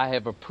where I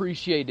have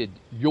appreciated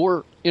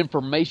your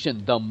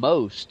information the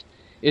most,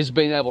 is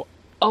being able,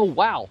 oh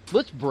wow,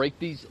 let's break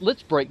these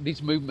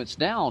movements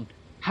down.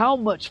 How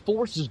much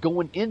force is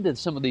going into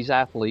some of these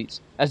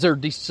athletes as they're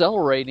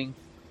decelerating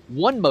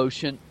one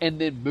motion and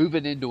then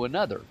moving into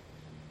another?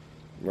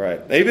 Right.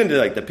 Even to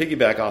like the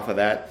piggyback off of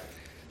that,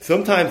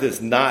 sometimes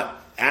it's not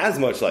as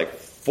much like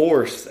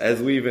force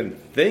as we even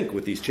think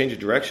with these change of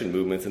direction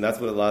movements, and that's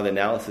what a lot of the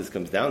analysis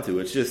comes down to.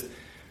 It's just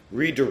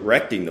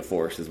redirecting the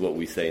force is what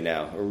we say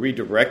now, or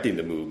redirecting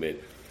the movement,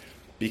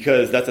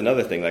 because that's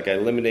another thing. Like I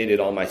eliminated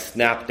all my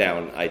snap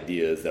down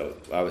ideas that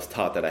I was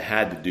taught that I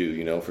had to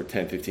do, for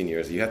 10, 15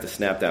 years. You have to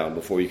snap down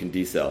before you can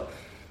decel.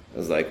 I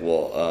was like,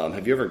 well,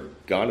 have you ever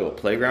gone to a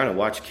playground and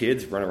watched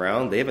kids run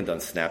around? They haven't done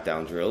snap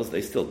down drills.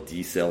 They still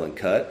decel and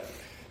cut.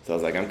 So I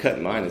was like, I'm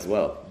cutting mine as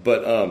well.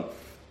 But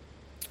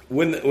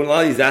when a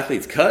lot of these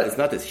athletes cut, it's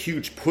not this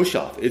huge push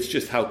off. It's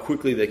just how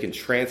quickly they can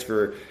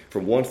transfer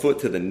from one foot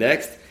to the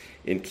next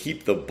and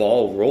keep the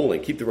ball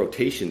rolling, keep the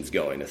rotations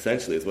going,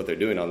 essentially, is what they're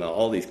doing on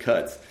all these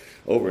cuts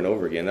over and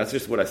over again. That's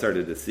just what I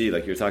started to see.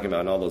 Like you're talking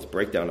about in all those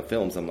breakdown of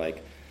films, I'm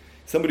like,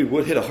 somebody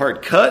would hit a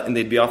hard cut and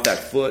they'd be off that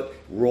foot,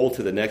 roll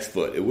to the next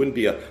foot. It wouldn't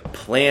be a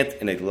plant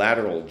and a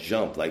lateral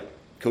jump like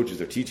coaches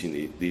are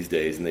teaching these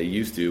days, and they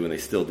used to and they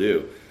still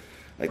do.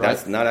 Like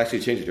That's not actually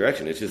a change of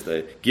direction. It's just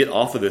a get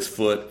off of this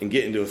foot and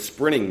get into a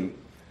sprinting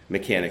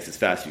mechanics as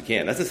fast as you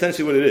can. That's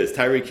essentially what it is.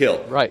 Tyreek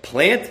Hill. Right.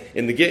 Plant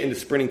and the get into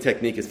sprinting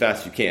technique as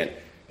fast as you can,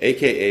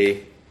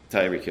 a.k.a.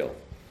 Tyreek Hill.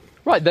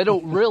 Right. They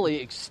don't really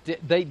extend.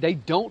 They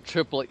don't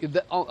triple.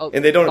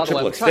 And they don't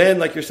triple extend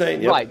like you're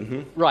saying. Yep. Right.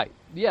 Mm-hmm. Right.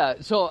 Yeah.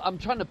 So I'm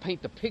trying to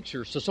paint the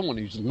picture so someone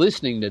who's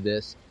listening to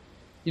this,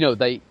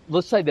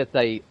 let's say that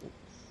they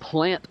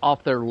plant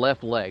off their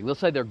left leg. Let's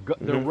say they're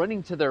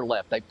running to their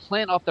left. They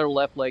plant off their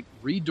left leg,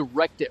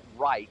 redirect it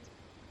right,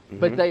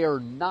 but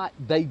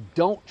they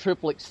don't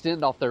triple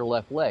extend off their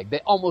left leg. They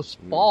almost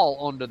fall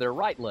onto their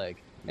right leg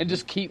and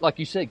just keep, like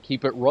you said,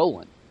 keep it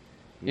rolling,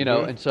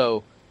 And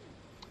so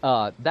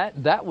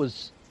that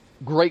was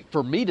great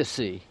for me to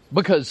see,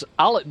 because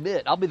I'll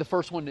be the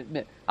first one to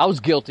admit, I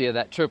was guilty of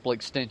that triple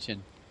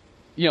extension,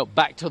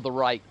 back to the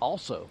right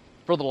also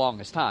for the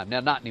longest time. Now,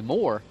 not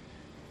anymore.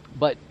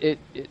 But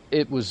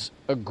it was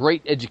a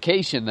great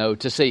education, though,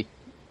 to see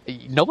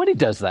nobody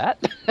does that.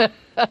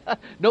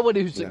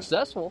 Nobody who's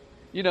successful,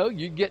 you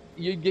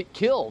get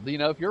killed.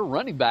 If you're a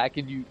running back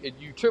and you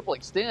triple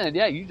extend,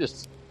 you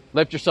just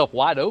left yourself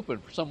wide open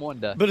for someone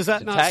to. But is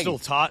that not still you.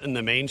 taught in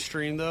the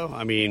mainstream, though?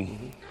 I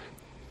mean,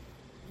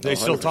 they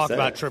still talk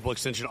about triple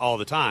extension all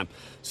the time.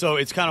 So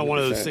it's kind of 100%. One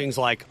of those things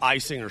like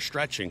icing or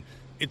stretching.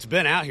 It's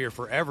been out here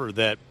forever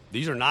that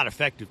these are not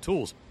effective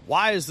tools.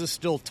 Why is this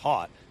still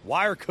taught?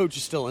 Why are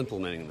coaches still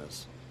implementing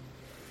this?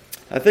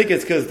 I think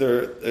it's because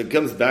it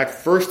comes back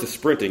first to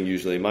sprinting,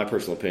 usually, in my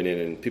personal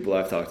opinion, and people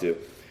I've talked to.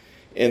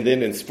 And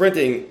then in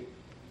sprinting,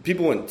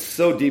 people went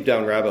so deep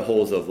down rabbit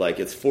holes of like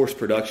it's force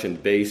production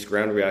based,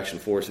 ground reaction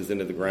forces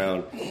into the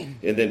ground.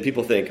 And then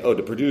people think,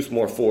 to produce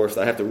more force,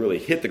 I have to really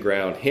hit the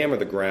ground, hammer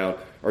the ground,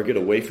 or get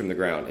away from the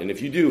ground. And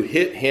if you do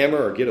hit,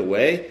 hammer, or get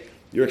away,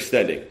 you're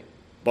extending.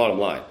 Bottom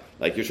line.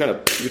 Like you're trying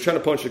to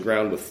punch the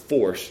ground with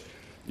force,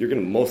 you're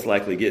going to most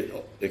likely get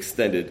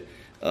extended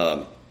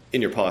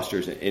in your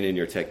postures and in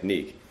your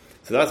technique.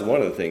 So that's one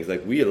of the things.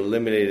 Like we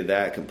eliminated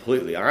that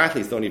completely. Our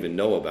athletes don't even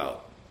know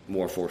about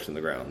more force in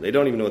the ground. They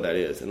don't even know what that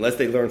is. Unless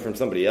they learn from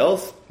somebody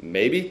else,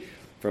 maybe.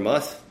 From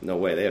us, no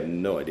way. They have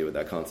no idea what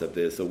that concept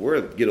is. So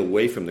we're get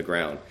away from the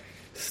ground.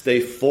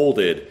 Stay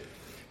folded.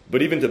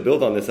 But even to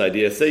build on this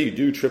idea, say you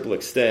do triple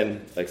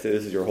extend, like say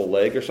this is your whole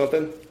leg or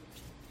something.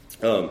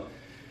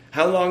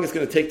 How long is it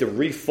going to take to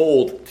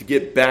refold to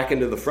get back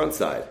into the front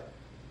side?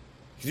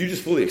 Because you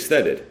just fully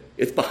extended.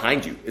 It's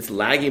behind you. It's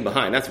lagging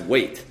behind. That's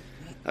weight.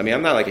 I mean,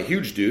 I'm not like a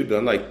huge dude, but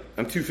I'm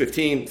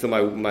 215, so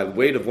my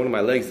weight of one of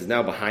my legs is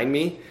now behind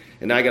me,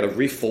 and now I got to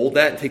refold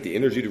that and take the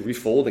energy to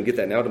refold and get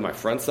that now to my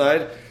front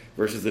side,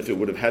 versus if it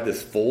would have had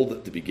this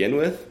fold to begin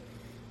with.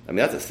 I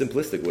mean, that's a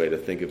simplistic way to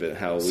think of it.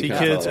 How we see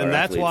kids, and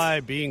that's why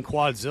being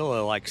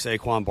Quadzilla like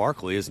Saquon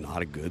Barkley is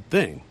not a good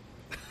thing.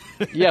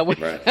 Yeah.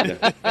 Right.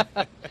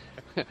 Yeah.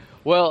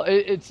 Well,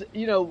 it's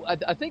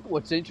I think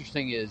what's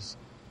interesting is,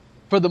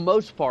 for the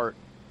most part,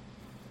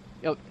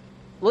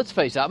 let's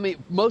face it. I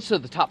mean, most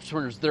of the top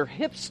sprinters, their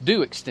hips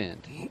do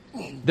extend.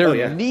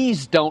 Their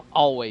knees don't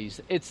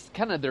always. It's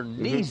kind of their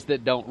knees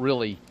that don't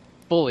really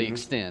fully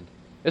extend.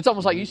 It's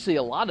almost like you see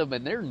a lot of them,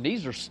 and their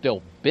knees are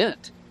still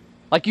bent.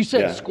 Like you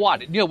said,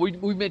 squatted.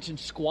 We mentioned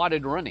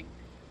squatted running.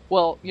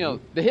 Well,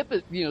 the hip,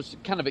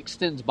 kind of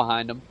extends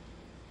behind them,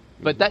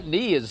 but that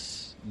knee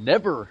is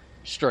never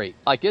straight.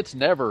 Like it's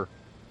never.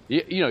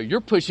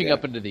 You're pushing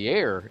up into the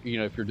air.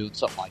 If you're doing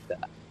something like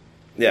that.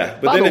 Yeah,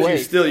 but then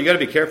you got to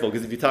be careful,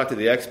 because if you talk to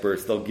the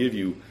experts, they'll give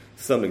you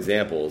some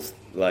examples,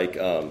 like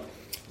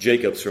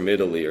Jacobs from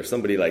Italy or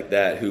somebody like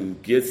that, who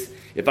gets,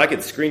 if I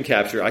can screen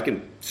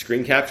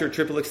capture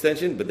triple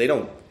extension, but they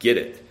don't get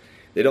it.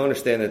 They don't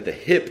understand that the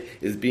hip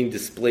is being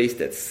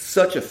displaced at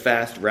such a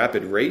fast,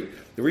 rapid rate.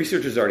 The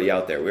research is already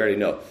out there. We already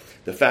know.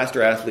 The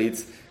faster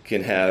athletes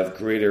can have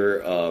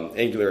greater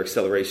angular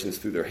accelerations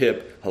through their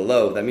hip.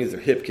 That means their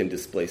hip can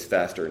displace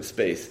faster in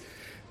space.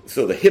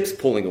 So the hip's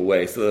pulling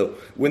away. So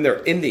when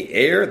they're in the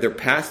air, they're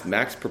past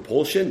max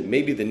propulsion,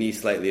 maybe the knee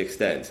slightly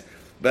extends.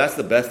 But that's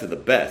the best of the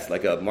best,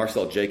 like a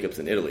Marcel Jacobs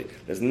in Italy.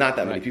 There's not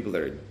that many people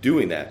that are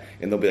doing that.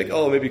 And they'll be like,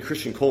 oh, maybe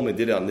Christian Coleman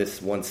did it on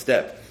this one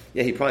step.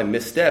 Yeah, he probably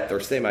misstepped, or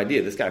same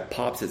idea. This guy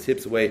pops his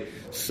hips away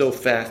so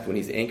fast when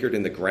he's anchored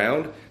in the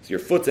ground. So your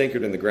foot's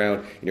anchored in the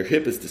ground, and your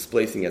hip is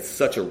displacing at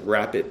such a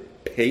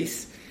rapid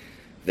pace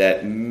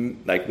that,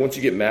 like, once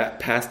you get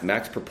past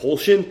max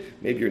propulsion,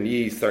 maybe your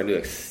knee is starting to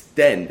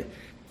extend.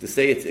 To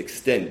say it's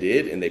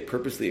extended and they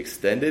purposely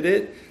extended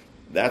it,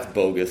 that's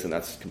bogus and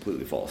that's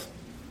completely false.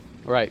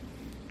 Right.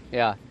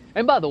 Yeah.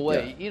 And by the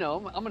way,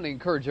 I'm going to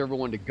encourage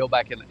everyone to go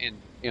back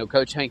and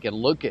Coach Hank, and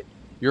look at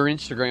your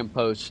Instagram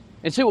posts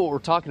and see what we're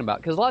talking about.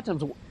 Because a lot of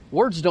times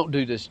words don't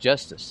do this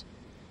justice.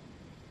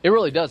 It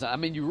really doesn't. I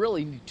mean, you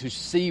really need to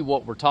see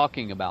what we're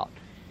talking about.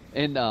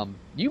 And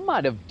you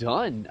might have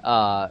done,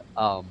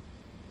 I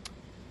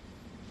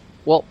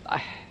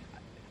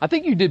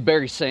think you did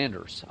Barry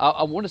Sanders.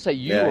 I want to say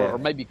you or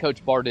maybe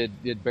Coach Barr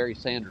did Barry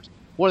Sanders.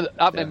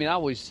 I mean, I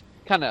always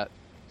kind of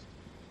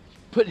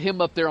put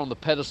him up there on the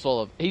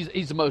pedestal of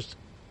he's the most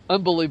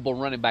unbelievable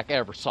running back I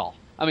ever saw.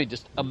 I mean,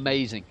 just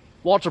amazing.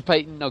 Walter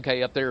Payton,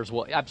 okay, up there as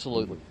well,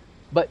 absolutely.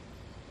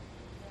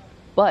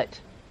 But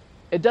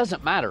it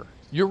doesn't matter.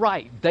 You're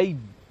right. They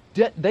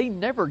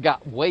never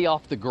got way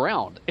off the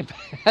ground. In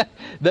fact,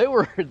 they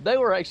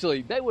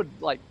would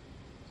like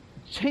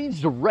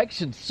change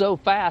direction so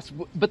fast,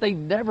 but they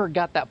never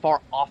got that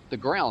far off the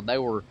ground. They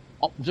were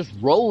just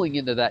rolling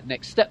into that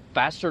next step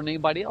faster than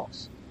anybody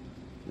else.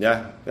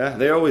 Yeah,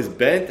 they're always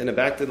bent, and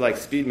back to like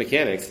speed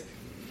mechanics.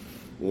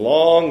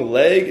 Long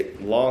leg,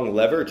 long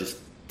lever just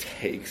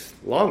takes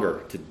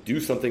longer to do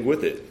something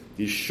with it.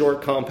 These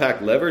short,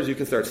 compact levers, you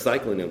can start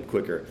cycling them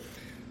quicker.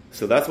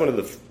 So that's one of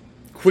the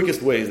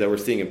quickest ways that we're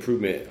seeing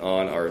improvement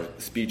on our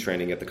speed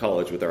training at the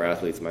college with our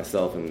athletes,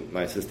 myself and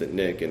my assistant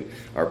Nick, and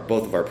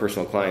both of our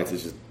personal clients,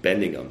 is just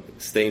bending them,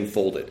 staying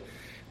folded.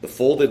 The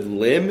folded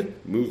limb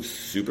moves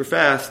super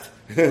fast,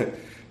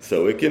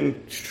 so it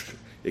can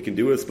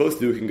do what it's supposed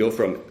to do. It can go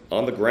from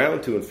on the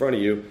ground to in front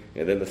of you,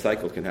 and then the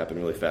cycle can happen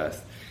really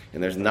fast.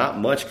 And there's not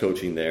much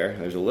coaching there.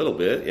 There's a little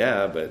bit,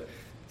 but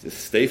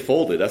just stay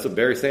folded. That's what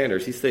Barry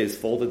Sanders, he stays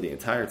folded the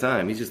entire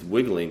time. He's just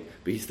wiggling,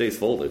 but he stays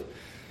folded.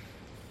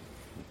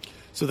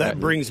 So that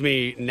brings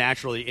me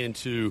naturally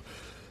into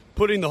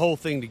putting the whole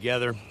thing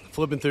together,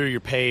 flipping through your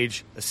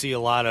page. I see a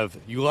lot of,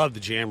 you love the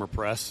jammer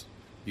press.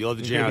 You love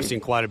the jammer. I've seen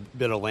quite a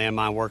bit of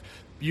landmine work.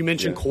 You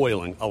mentioned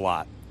coiling a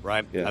lot,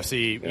 right? Yeah. I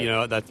see,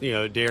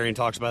 Darian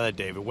talks about that,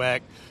 David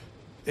Weck.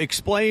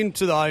 Explain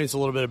to the audience a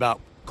little bit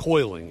about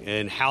coiling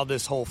and how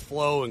this whole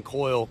flow and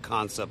coil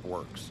concept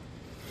works.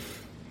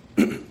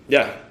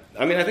 Yeah.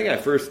 I mean, I think I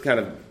first kind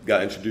of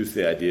got introduced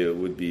to the idea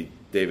would be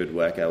David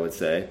Weck, I would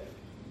say.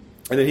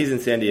 And then he's in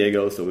San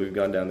Diego, so we've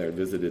gone down there and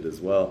visited as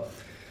well.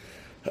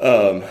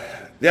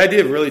 The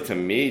idea really, to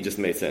me, just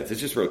made sense. It's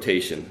just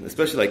rotation,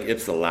 especially like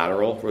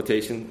ipsilateral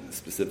rotation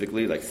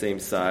specifically, like same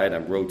side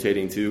I'm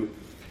rotating to.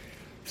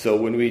 So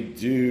when we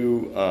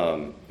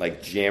do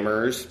like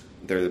jammers,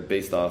 they're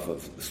based off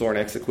of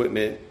Sornex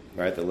equipment,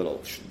 right?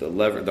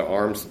 The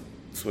arms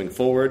swing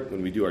forward.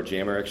 When we do our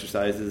jammer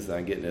exercises,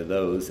 I get into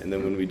those. And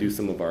then when we do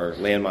some of our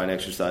landmine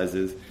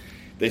exercises,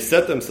 they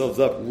set themselves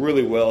up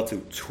really well to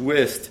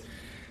twist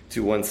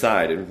to one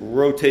side and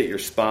rotate your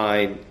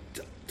spine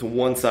to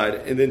one side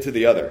and then to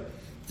the other.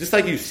 Just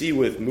like you see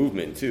with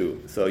movement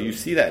too. So you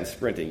see that in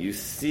sprinting. You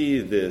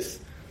see this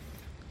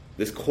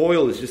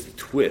coil is just a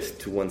twist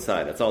to one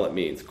side. That's all it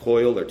means.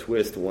 Coil or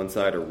twist to one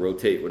side or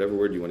rotate, whatever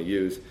word you want to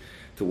use,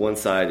 to one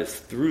side. Is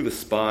through the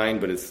spine,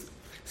 but it's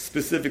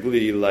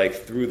specifically like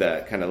through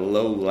that kind of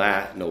low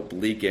lat and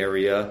oblique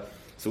area.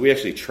 So we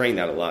actually train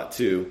that a lot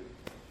too.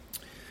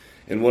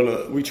 And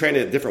we train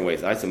it different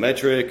ways,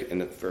 isometric,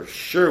 and for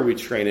sure we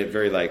train it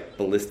very like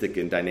ballistic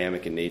and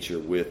dynamic in nature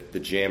with the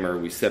jammer.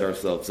 We set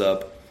ourselves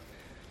up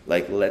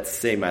like, let's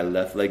say my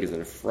left leg is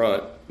in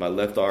front, my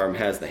left arm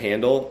has the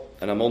handle,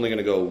 and I'm only going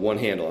to go one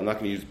handle. I'm not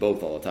going to use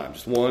both all the time,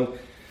 just one.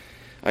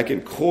 I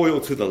can coil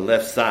to the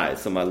left side,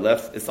 so my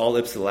left, it's all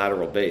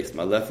ipsilateral based.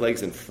 My left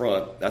leg's in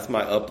front, that's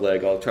my up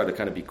leg. I'll try to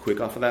kind of be quick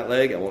off of that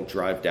leg. I won't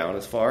drive down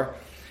as far.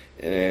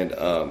 And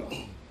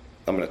I'm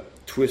going to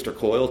twist or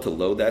coil to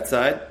load that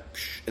side,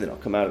 and then I'll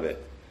come out of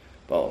it.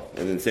 Well,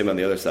 and then same on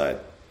the other side.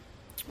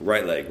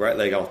 Right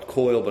leg, I'll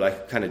coil, but I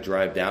kind of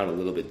drive down a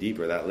little bit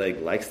deeper. That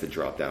leg likes to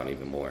drop down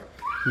even more.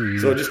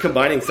 So just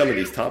combining some of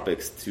these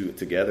topics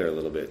together a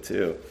little bit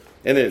too.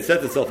 And then it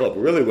sets itself up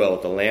really well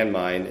with the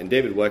landmine. And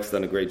David Weck's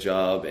done a great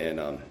job.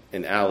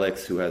 And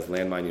Alex, who has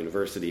Landmine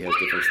University, has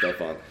different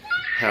stuff on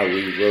how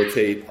we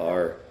rotate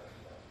our...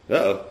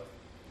 Uh-oh.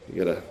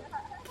 You got a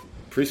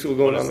preschool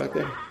going on back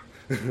there?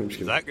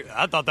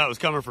 I thought that was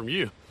coming from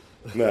you.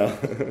 No.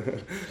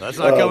 That's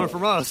not coming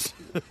from us.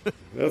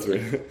 That's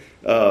weird.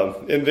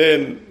 And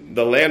then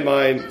the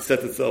landmine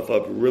sets itself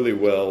up really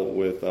well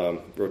with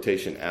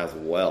rotation as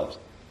well.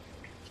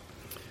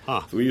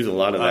 Huh. So we use a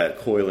lot of that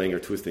coiling or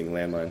twisting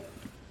landmine.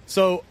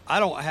 So I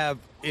don't have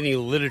any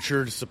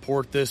literature to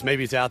support this.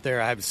 Maybe it's out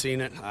there. I haven't seen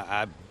it.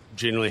 I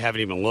genuinely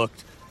haven't even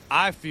looked.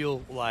 I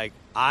feel like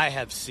I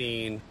have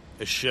seen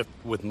a shift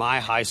with my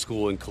high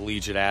school and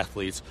collegiate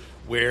athletes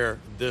where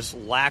this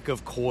lack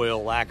of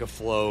coil, lack of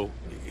flow,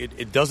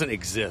 it doesn't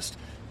exist.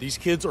 These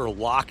kids are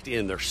locked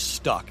in. Are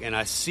stuck. And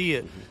I see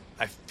it.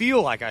 I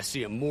feel like I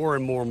see it more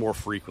and more and more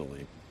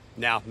frequently.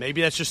 Now,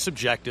 maybe that's just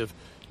subjective,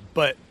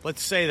 but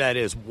let's say that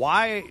is.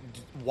 Why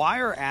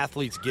are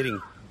athletes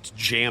getting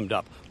jammed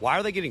up? Why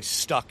are they getting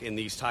stuck in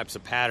these types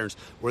of patterns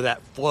where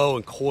that flow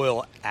and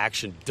coil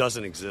action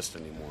doesn't exist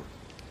anymore?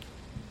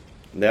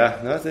 Yeah,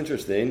 that's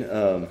interesting.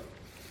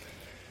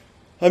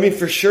 I mean,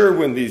 for sure,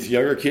 when these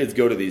younger kids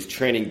go to these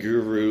training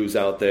gurus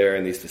out there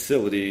in these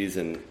facilities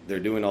and they're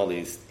doing all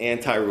these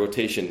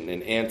anti-rotation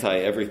and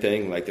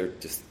anti-everything, like they're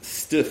just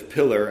stiff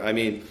pillar. I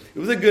mean, it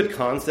was a good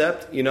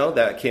concept,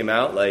 that came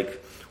out,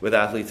 like with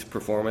Athletes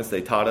Performance.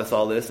 They taught us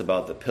all this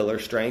about the pillar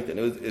strength, and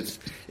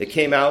it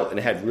came out and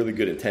it had really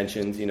good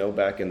intentions,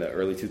 back in the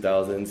early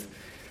 2000s.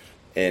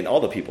 And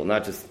all the people,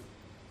 not just,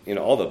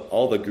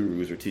 all the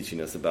gurus are teaching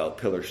us about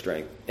pillar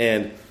strength.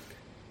 And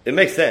it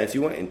makes sense.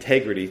 You want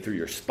integrity through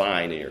your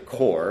spine and your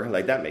core.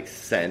 Like, that makes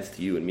sense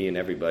to you and me and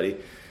everybody.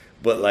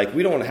 But, like,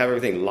 we don't want to have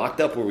everything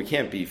locked up where we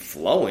can't be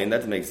flowing.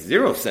 That makes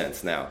zero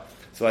sense now.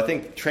 So I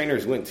think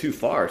trainers went too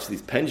far. So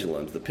these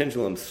pendulums, the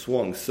pendulum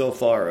swung so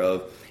far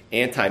of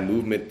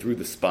anti-movement through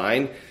the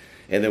spine,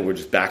 and then we're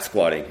just back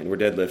squatting, and we're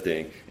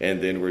deadlifting,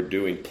 and then we're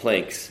doing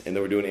planks, and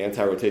then we're doing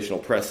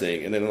anti-rotational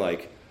pressing, and then,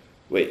 like,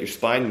 wait, your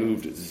spine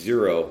moved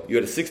zero. You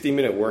had a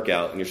 60-minute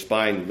workout, and your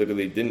spine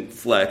literally didn't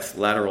flex,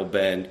 lateral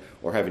bend,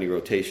 or have any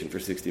rotation for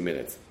 60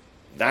 minutes.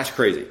 That's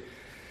crazy.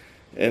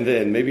 And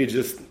then maybe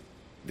just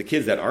the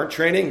kids that aren't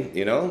training,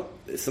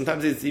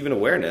 sometimes it's even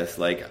awareness.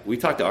 Like, we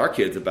talk to our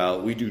kids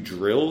about, we do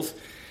drills,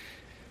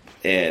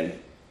 and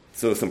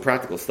so some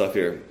practical stuff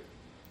here.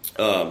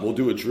 We'll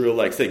do a drill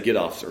like, say,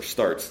 get-offs or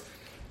starts.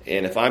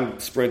 And if I'm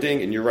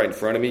sprinting and you're right in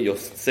front of me, you'll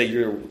say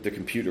you're the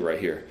computer right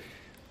here.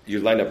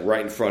 You're lined up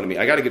right in front of me.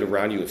 I got to get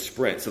around you and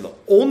sprint. So the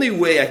only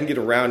way I can get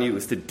around you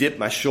is to dip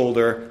my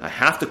shoulder. I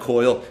have to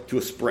coil to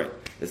a sprint.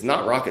 It's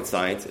not rocket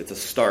science. It's a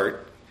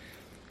start.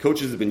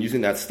 Coaches have been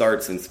using that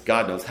start since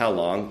God knows how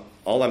long.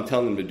 All I'm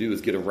telling them to do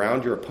is get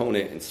around your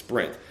opponent and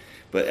sprint.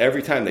 But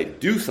every time they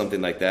do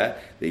something like that,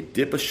 they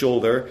dip a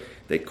shoulder,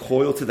 they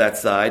coil to that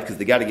side because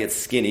they got to get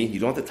skinny. You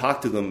don't have to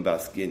talk to them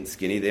about getting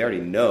skinny. They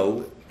already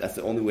know that's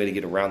the only way to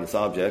get around this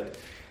object.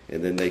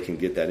 And then they can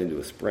get that into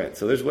a sprint.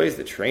 So there's ways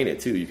to train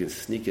it, too. You can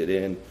sneak it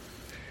in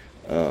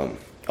on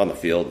the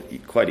field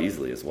quite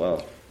easily as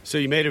well. So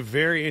you made a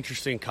very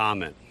interesting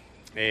comment.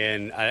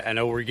 And I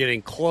know we're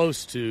getting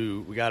close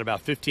to, we got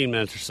about 15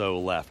 minutes or so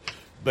left.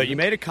 But you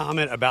made a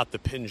comment about the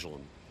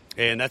pendulum.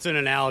 And that's an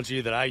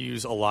analogy that I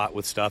use a lot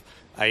with stuff.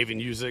 I even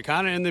use it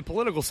kind of in the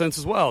political sense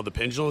as well. The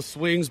pendulum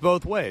swings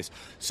both ways.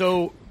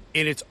 So,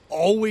 and it's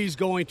always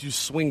going to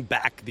swing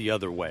back the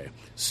other way.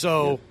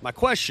 So my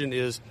question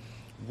is,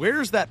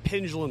 where's that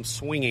pendulum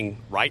swinging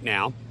right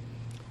now?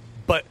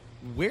 But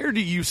where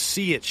do you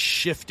see it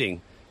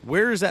shifting?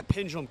 Where does that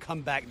pendulum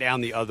come back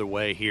down the other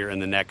way here in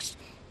the next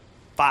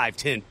 5,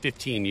 10,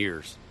 15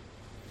 years?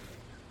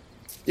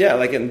 Yeah,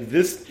 like in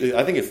this,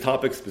 I think it's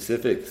topic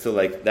specific. So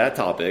like that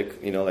topic,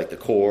 like the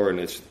core and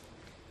its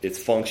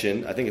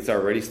function, I think it's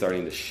already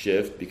starting to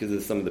shift because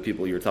of some of the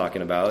people you were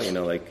talking about,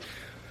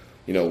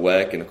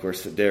 Weck and of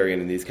course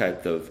Darian and these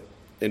kinds of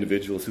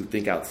individuals who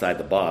think outside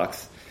the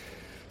box.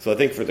 So I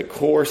think for the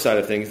core side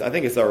of things, I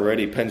think it's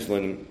already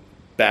pendulum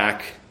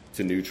back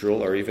to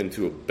neutral or even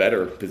to a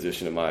better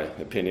position, in my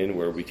opinion,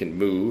 where we can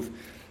move.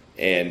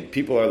 And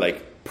people are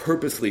like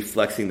purposely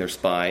flexing their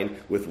spine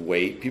with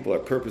weight. People are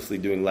purposely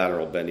doing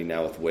lateral bending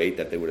now with weight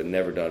that they would have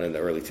never done in the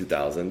early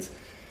 2000s.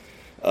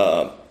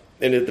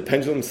 And the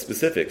pendulum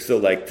specific. So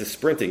like to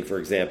sprinting, for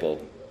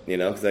example,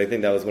 because I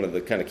think that was one of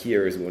the kind of key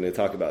areas we want to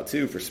talk about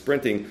too. For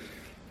sprinting,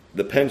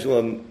 the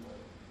pendulum,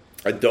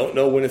 I don't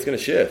know when it's going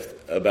to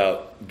shift.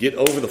 About get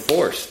over the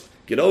force.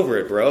 Get over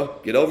it, bro.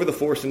 Get over the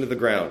force into the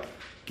ground.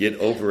 Get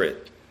over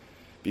it.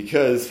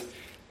 Because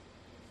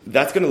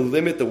that's going to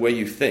limit the way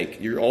you think.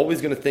 You're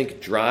always going to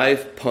think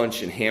drive,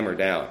 punch, and hammer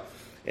down.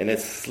 And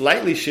it's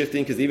slightly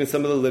shifting because even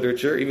some of the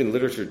literature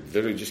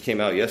literally just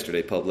came out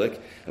yesterday, public,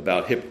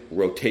 about hip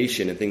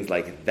rotation and things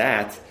like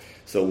that.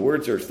 So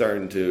words are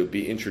starting to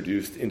be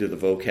introduced into the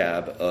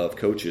vocab of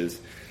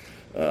coaches.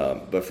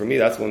 But for me,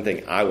 that's one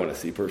thing I want to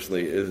see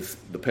personally is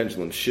the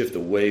pendulum shift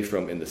away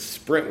from, in the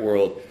sprint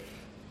world,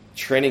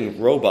 training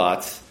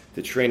robots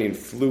to training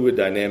fluid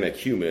dynamic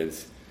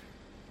humans,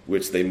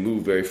 which they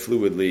move very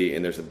fluidly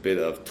and there's a bit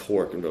of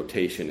torque and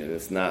rotation and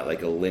it's not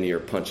like a linear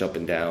punch up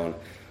and down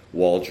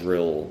wall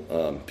drill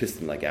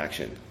piston-like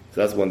action.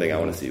 So that's one thing I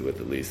want to see with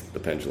at least the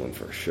pendulum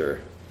for sure.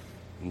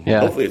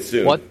 Yeah. Hopefully it's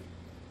soon.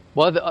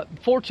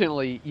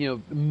 Fortunately,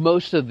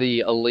 most of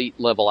the elite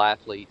level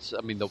athletes,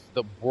 I mean,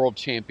 the world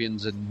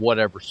champions in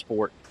whatever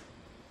sport,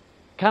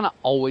 kind of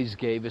always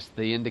gave us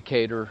the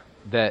indicator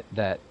that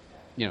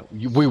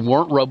we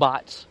weren't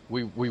robots,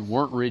 we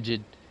weren't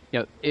rigid.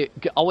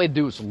 All we had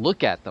to do was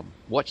look at them,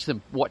 watch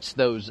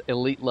those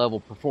elite level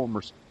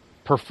performers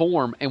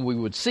perform, and we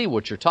would see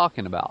what you're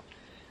talking about.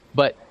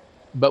 But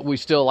but we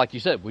still, like you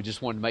said, we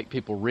just wanted to make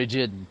people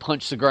rigid and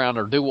punch the ground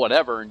or do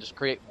whatever and just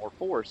create more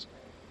force.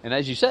 And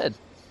as you said,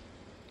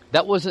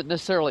 that wasn't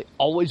necessarily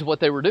always what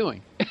they were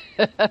doing.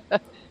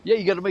 Yeah,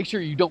 you got to make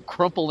sure you don't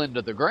crumple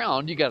into the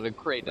ground. You got to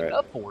create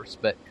enough force,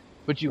 but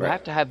you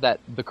have to have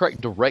the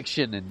correct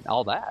direction and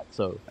all that.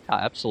 So, yeah,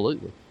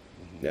 absolutely.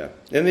 Yeah,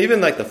 and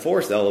even like the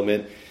force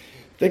element,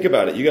 think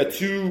about it. You got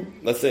two,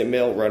 let's say,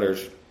 male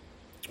runners.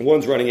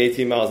 One's running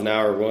 18 miles an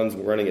hour. One's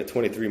running at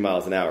 23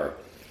 miles an hour.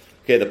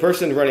 Okay, the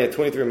person running at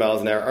 23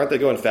 miles an hour, aren't they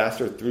going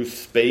faster through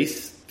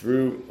space?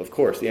 Of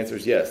course, the answer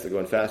is yes. They're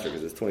going faster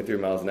because it's 23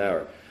 miles an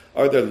hour.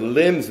 Are their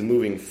limbs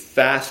moving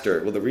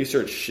faster? Well, the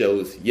research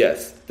shows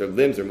yes, their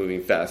limbs are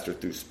moving faster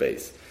through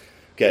space.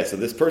 Okay, so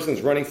this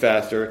person's running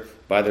faster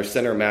by their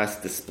center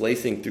mass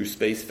displacing through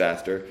space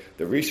faster.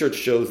 The research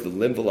shows the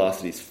limb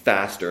velocity is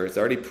faster. It's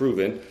already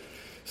proven.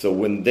 So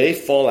when they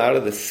fall out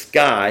of the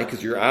sky,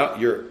 because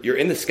you're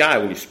in the sky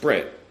when you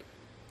sprint,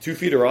 2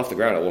 feet are off the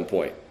ground at one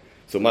point.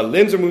 So my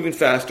limbs are moving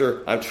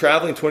faster. I'm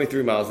traveling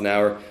 23 miles an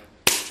hour.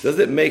 Does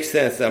it make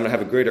sense that I'm going to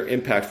have a greater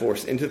impact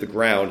force into the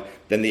ground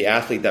than the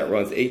athlete that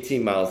runs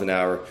 18 miles an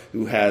hour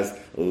who has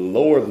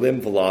lower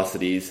limb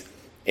velocities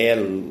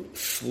and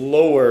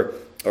slower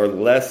or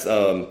less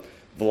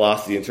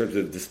velocity in terms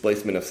of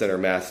displacement of center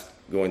mass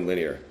going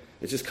linear?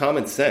 It's just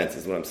common sense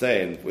is what I'm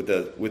saying with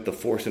the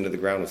force into the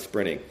ground with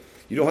sprinting.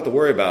 You don't have to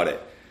worry about it.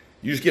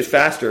 You just get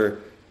faster,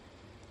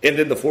 and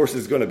then the force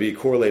is going to be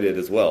correlated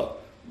as well.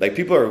 Like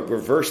people are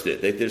reversed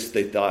it.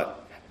 They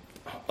thought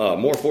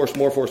more force,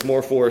 more force,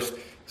 more force.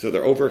 So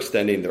they're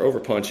overextending, they're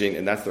overpunching,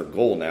 and that's their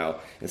goal now,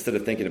 instead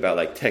of thinking about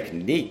like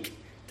technique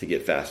to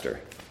get faster.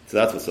 So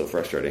that's what's so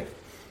frustrating.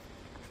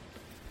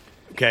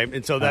 Okay,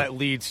 and so that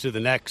leads to the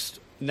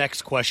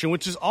next question,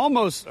 which is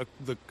almost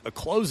a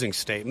closing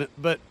statement,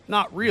 but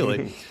not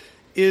really,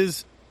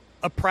 is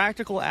a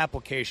practical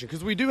application.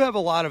 Because we do have a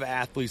lot of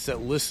athletes that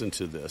listen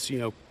to this,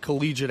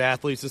 collegiate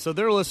athletes, and so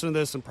they're listening to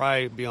this and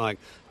probably being like,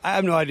 I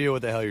have no idea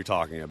what the hell you're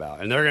talking about.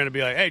 And they're going to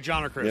be like, hey,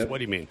 John or Chris, What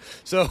do you mean?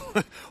 So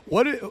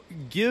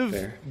give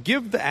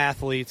the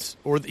athletes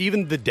or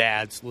even the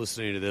dads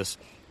listening to this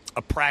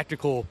a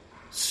practical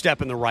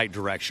step in the right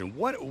direction.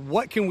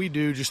 What can we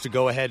do just to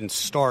go ahead and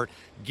start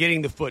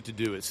getting the foot to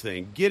do its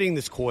thing, getting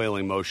this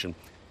coiling motion,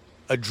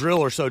 a drill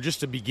or so just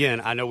to begin?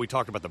 I know we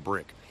talked about the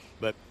brick,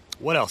 but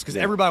what else? Because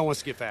everybody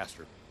wants to get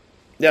faster.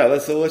 Yeah,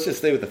 let's just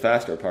stay with the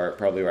faster part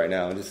probably right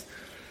now. Just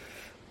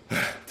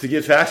to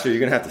get faster, you're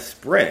going to have to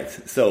sprint.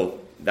 So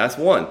that's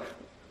one.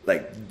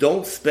 Like,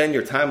 don't spend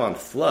your time on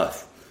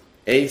fluff.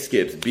 A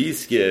skips, B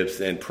skips,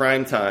 and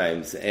prime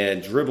times,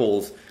 and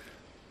dribbles.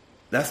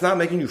 That's not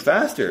making you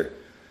faster.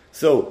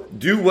 So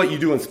do what you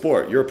do in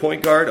sport. You're a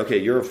point guard. Okay,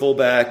 you're a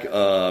fullback.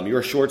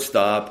 You're a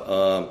shortstop.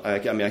 I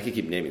could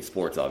keep naming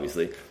sports,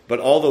 obviously. But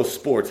all those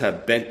sports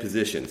have bent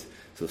positions.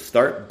 So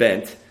start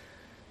bent.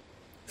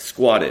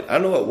 Squatted. I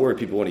don't know what word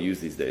people want to use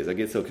these days. I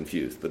get so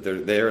confused, but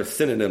they're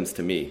synonyms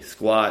to me.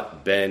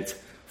 Squat, bent,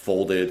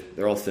 folded,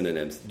 they're all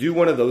synonyms. Do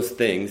one of those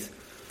things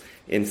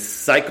and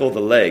cycle the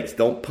legs.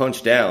 Don't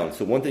punch down.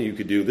 So one thing you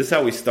could do, this is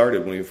how we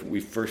started when we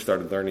first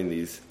started learning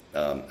these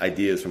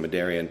ideas from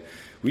Adarian.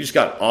 We just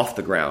got off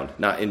the ground,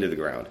 not into the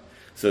ground.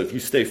 So if you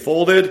stay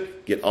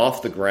folded, get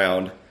off the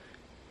ground,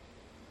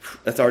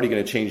 that's already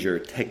going to change your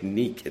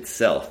technique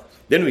itself.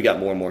 Then we got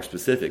more and more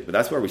specific, but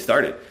that's where we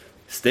started.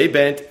 Stay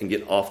bent and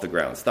get off the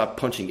ground. Stop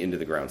punching into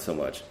the ground so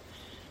much.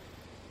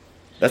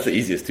 That's the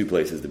easiest two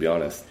places, to be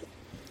honest.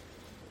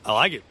 I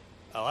like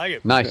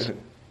it. Nice.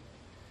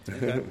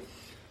 Okay.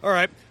 All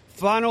right.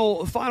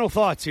 Final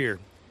thoughts here.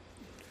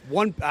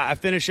 I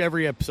finish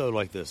every episode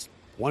like this.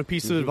 One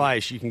piece of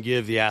advice you can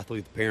give the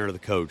athlete, the parent, or the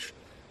coach.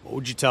 What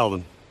would you tell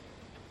them?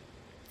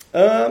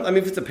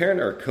 If it's a parent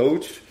or a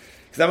coach,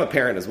 because I'm a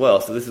parent as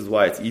well, so this is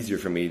why it's easier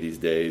for me these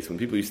days. When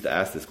people used to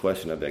ask this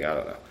question, I'd be like, I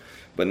don't know.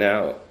 But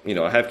now,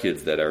 I have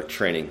kids that are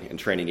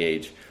training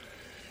age.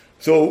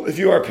 So if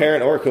you are a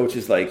parent or a coach,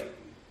 it's like,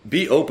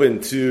 be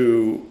open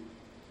to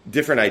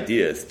different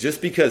ideas.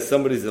 Just because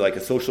somebody's like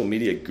a social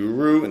media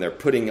guru and they're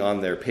putting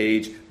on their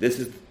page, this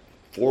is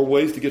 4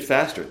 ways to get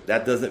faster.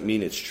 That doesn't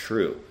mean it's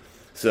true.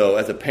 So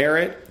as a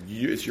parent,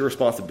 it's your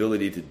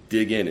responsibility to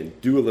dig in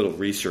and do a little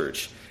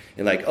research.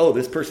 And like, oh,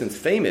 this person's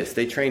famous.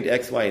 They trained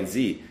X, Y, and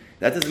Z.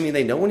 That doesn't mean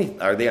they know anything.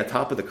 Are they on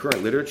top of the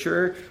current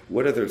literature?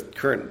 What are their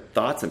current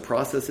thoughts and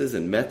processes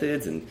and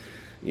methods? And,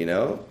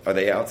 are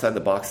they outside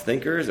the box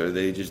thinkers? Or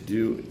they just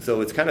do?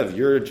 So it's kind of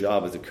your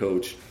job as a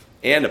coach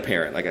and a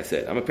parent. Like I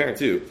said, I'm a parent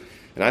too.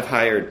 And I've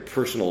hired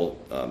personal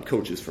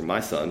coaches for my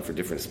son for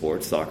different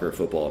sports, soccer,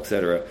 football,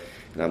 etc.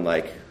 And I'm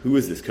like, who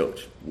is this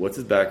coach? What's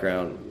his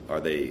background?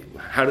 How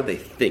do they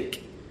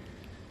think?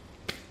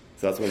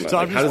 So that's one of my. So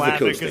I'm just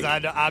laughing because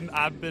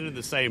I've been in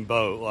the same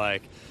boat.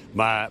 Like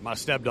my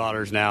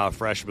stepdaughter's now a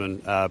freshman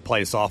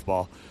playing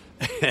softball.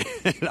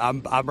 And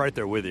I'm right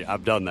there with you.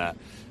 I've done that.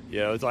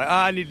 It's like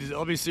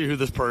let me see who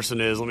this person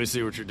is. Let me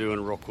see what you're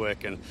doing real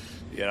quick. And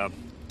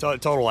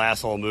total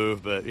asshole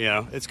move, but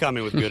it's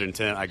coming with good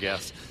intent, I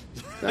guess.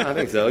 No, I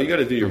think so. You got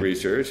to do your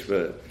research,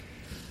 but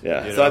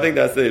yeah. So I think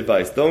that's the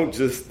advice. Don't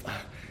just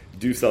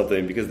do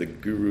something because the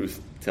gurus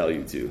tell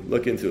you to.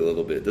 Look into it a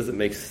little bit. Does it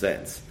make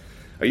sense?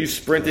 Are you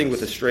sprinting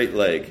with a straight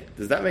leg?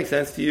 Does that make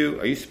sense to you?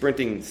 Are you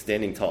sprinting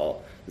standing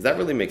tall? Does that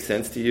really make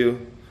sense to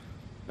you?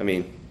 I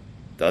mean,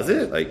 does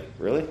it? Like,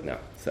 really? No.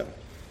 So,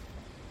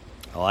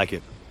 I like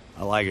it.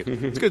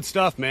 It's good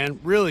stuff, man.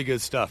 Really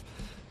good stuff.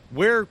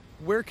 Where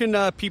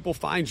can people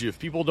find you? If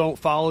people don't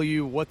follow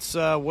you, what's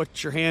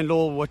your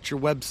handle? What's your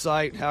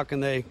website? How can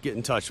they get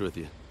in touch with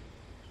you?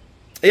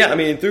 Yeah, I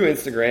mean, through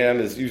Instagram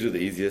is usually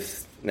the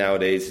easiest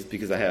nowadays, just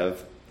because I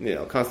have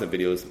constant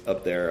videos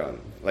up there on,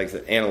 like I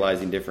said,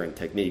 analyzing different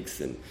techniques,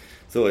 and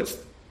so it's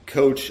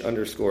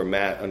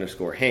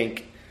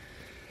Coach_Matt_Hank.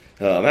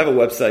 I have a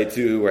website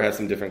too where I have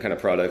some different kind of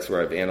products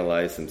where I've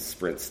analyzed some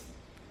sprint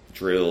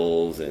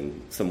drills and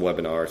some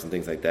webinars and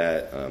things like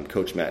that.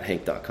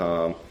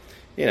 CoachMattHank.com.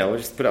 We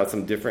just put out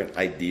some different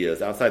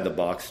ideas, outside the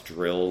box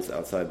drills,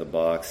 outside the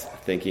box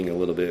thinking a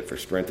little bit for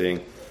sprinting.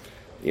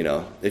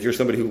 If you're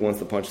somebody who wants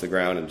to punch the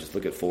ground and just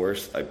look at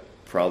force, I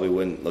probably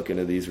wouldn't look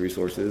into these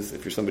resources.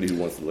 If you're somebody who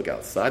wants to look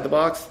outside the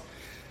box,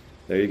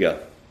 there you go.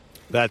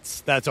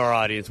 That's our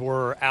audience.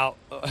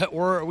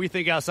 We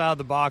think outside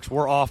the box.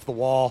 We're off the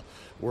wall.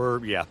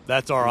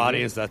 That's our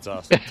audience. That's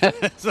us.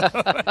 So,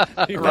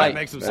 right.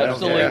 Makes some sense.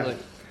 Absolutely.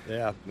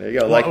 Yeah. There you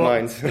go. Like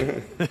minds.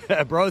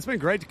 Bro, it's been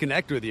great to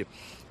connect with you.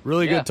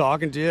 Really good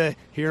talking to you,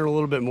 hearing a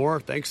little bit more.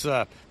 Thanks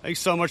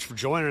so much for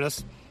joining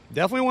us.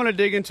 Definitely want to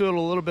dig into it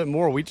a little bit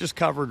more. We just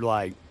covered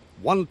like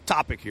one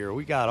topic here.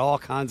 We got all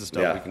kinds of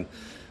stuff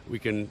we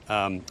can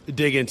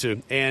dig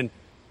into, and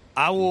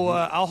I will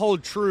I'll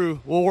hold true.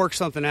 We'll work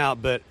something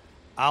out, but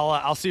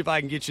I'll see if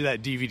I can get you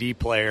that DVD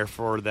player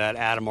for that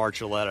Adam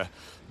Archuleta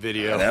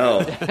video. No,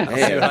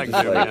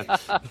 I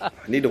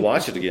need to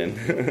watch it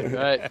again.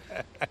 Right.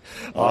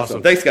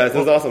 Awesome. Thanks, guys. That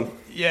was awesome.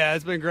 Yeah,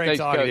 it's been great Thanks,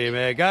 talking Coach. to you,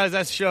 man. Guys,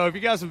 that's the show. If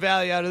you got some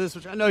value out of this,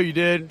 which I know you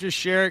did, just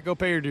share it. Go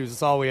pay your dues.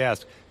 That's all we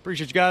ask.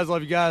 Appreciate you guys.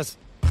 Love you guys.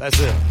 That's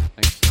it.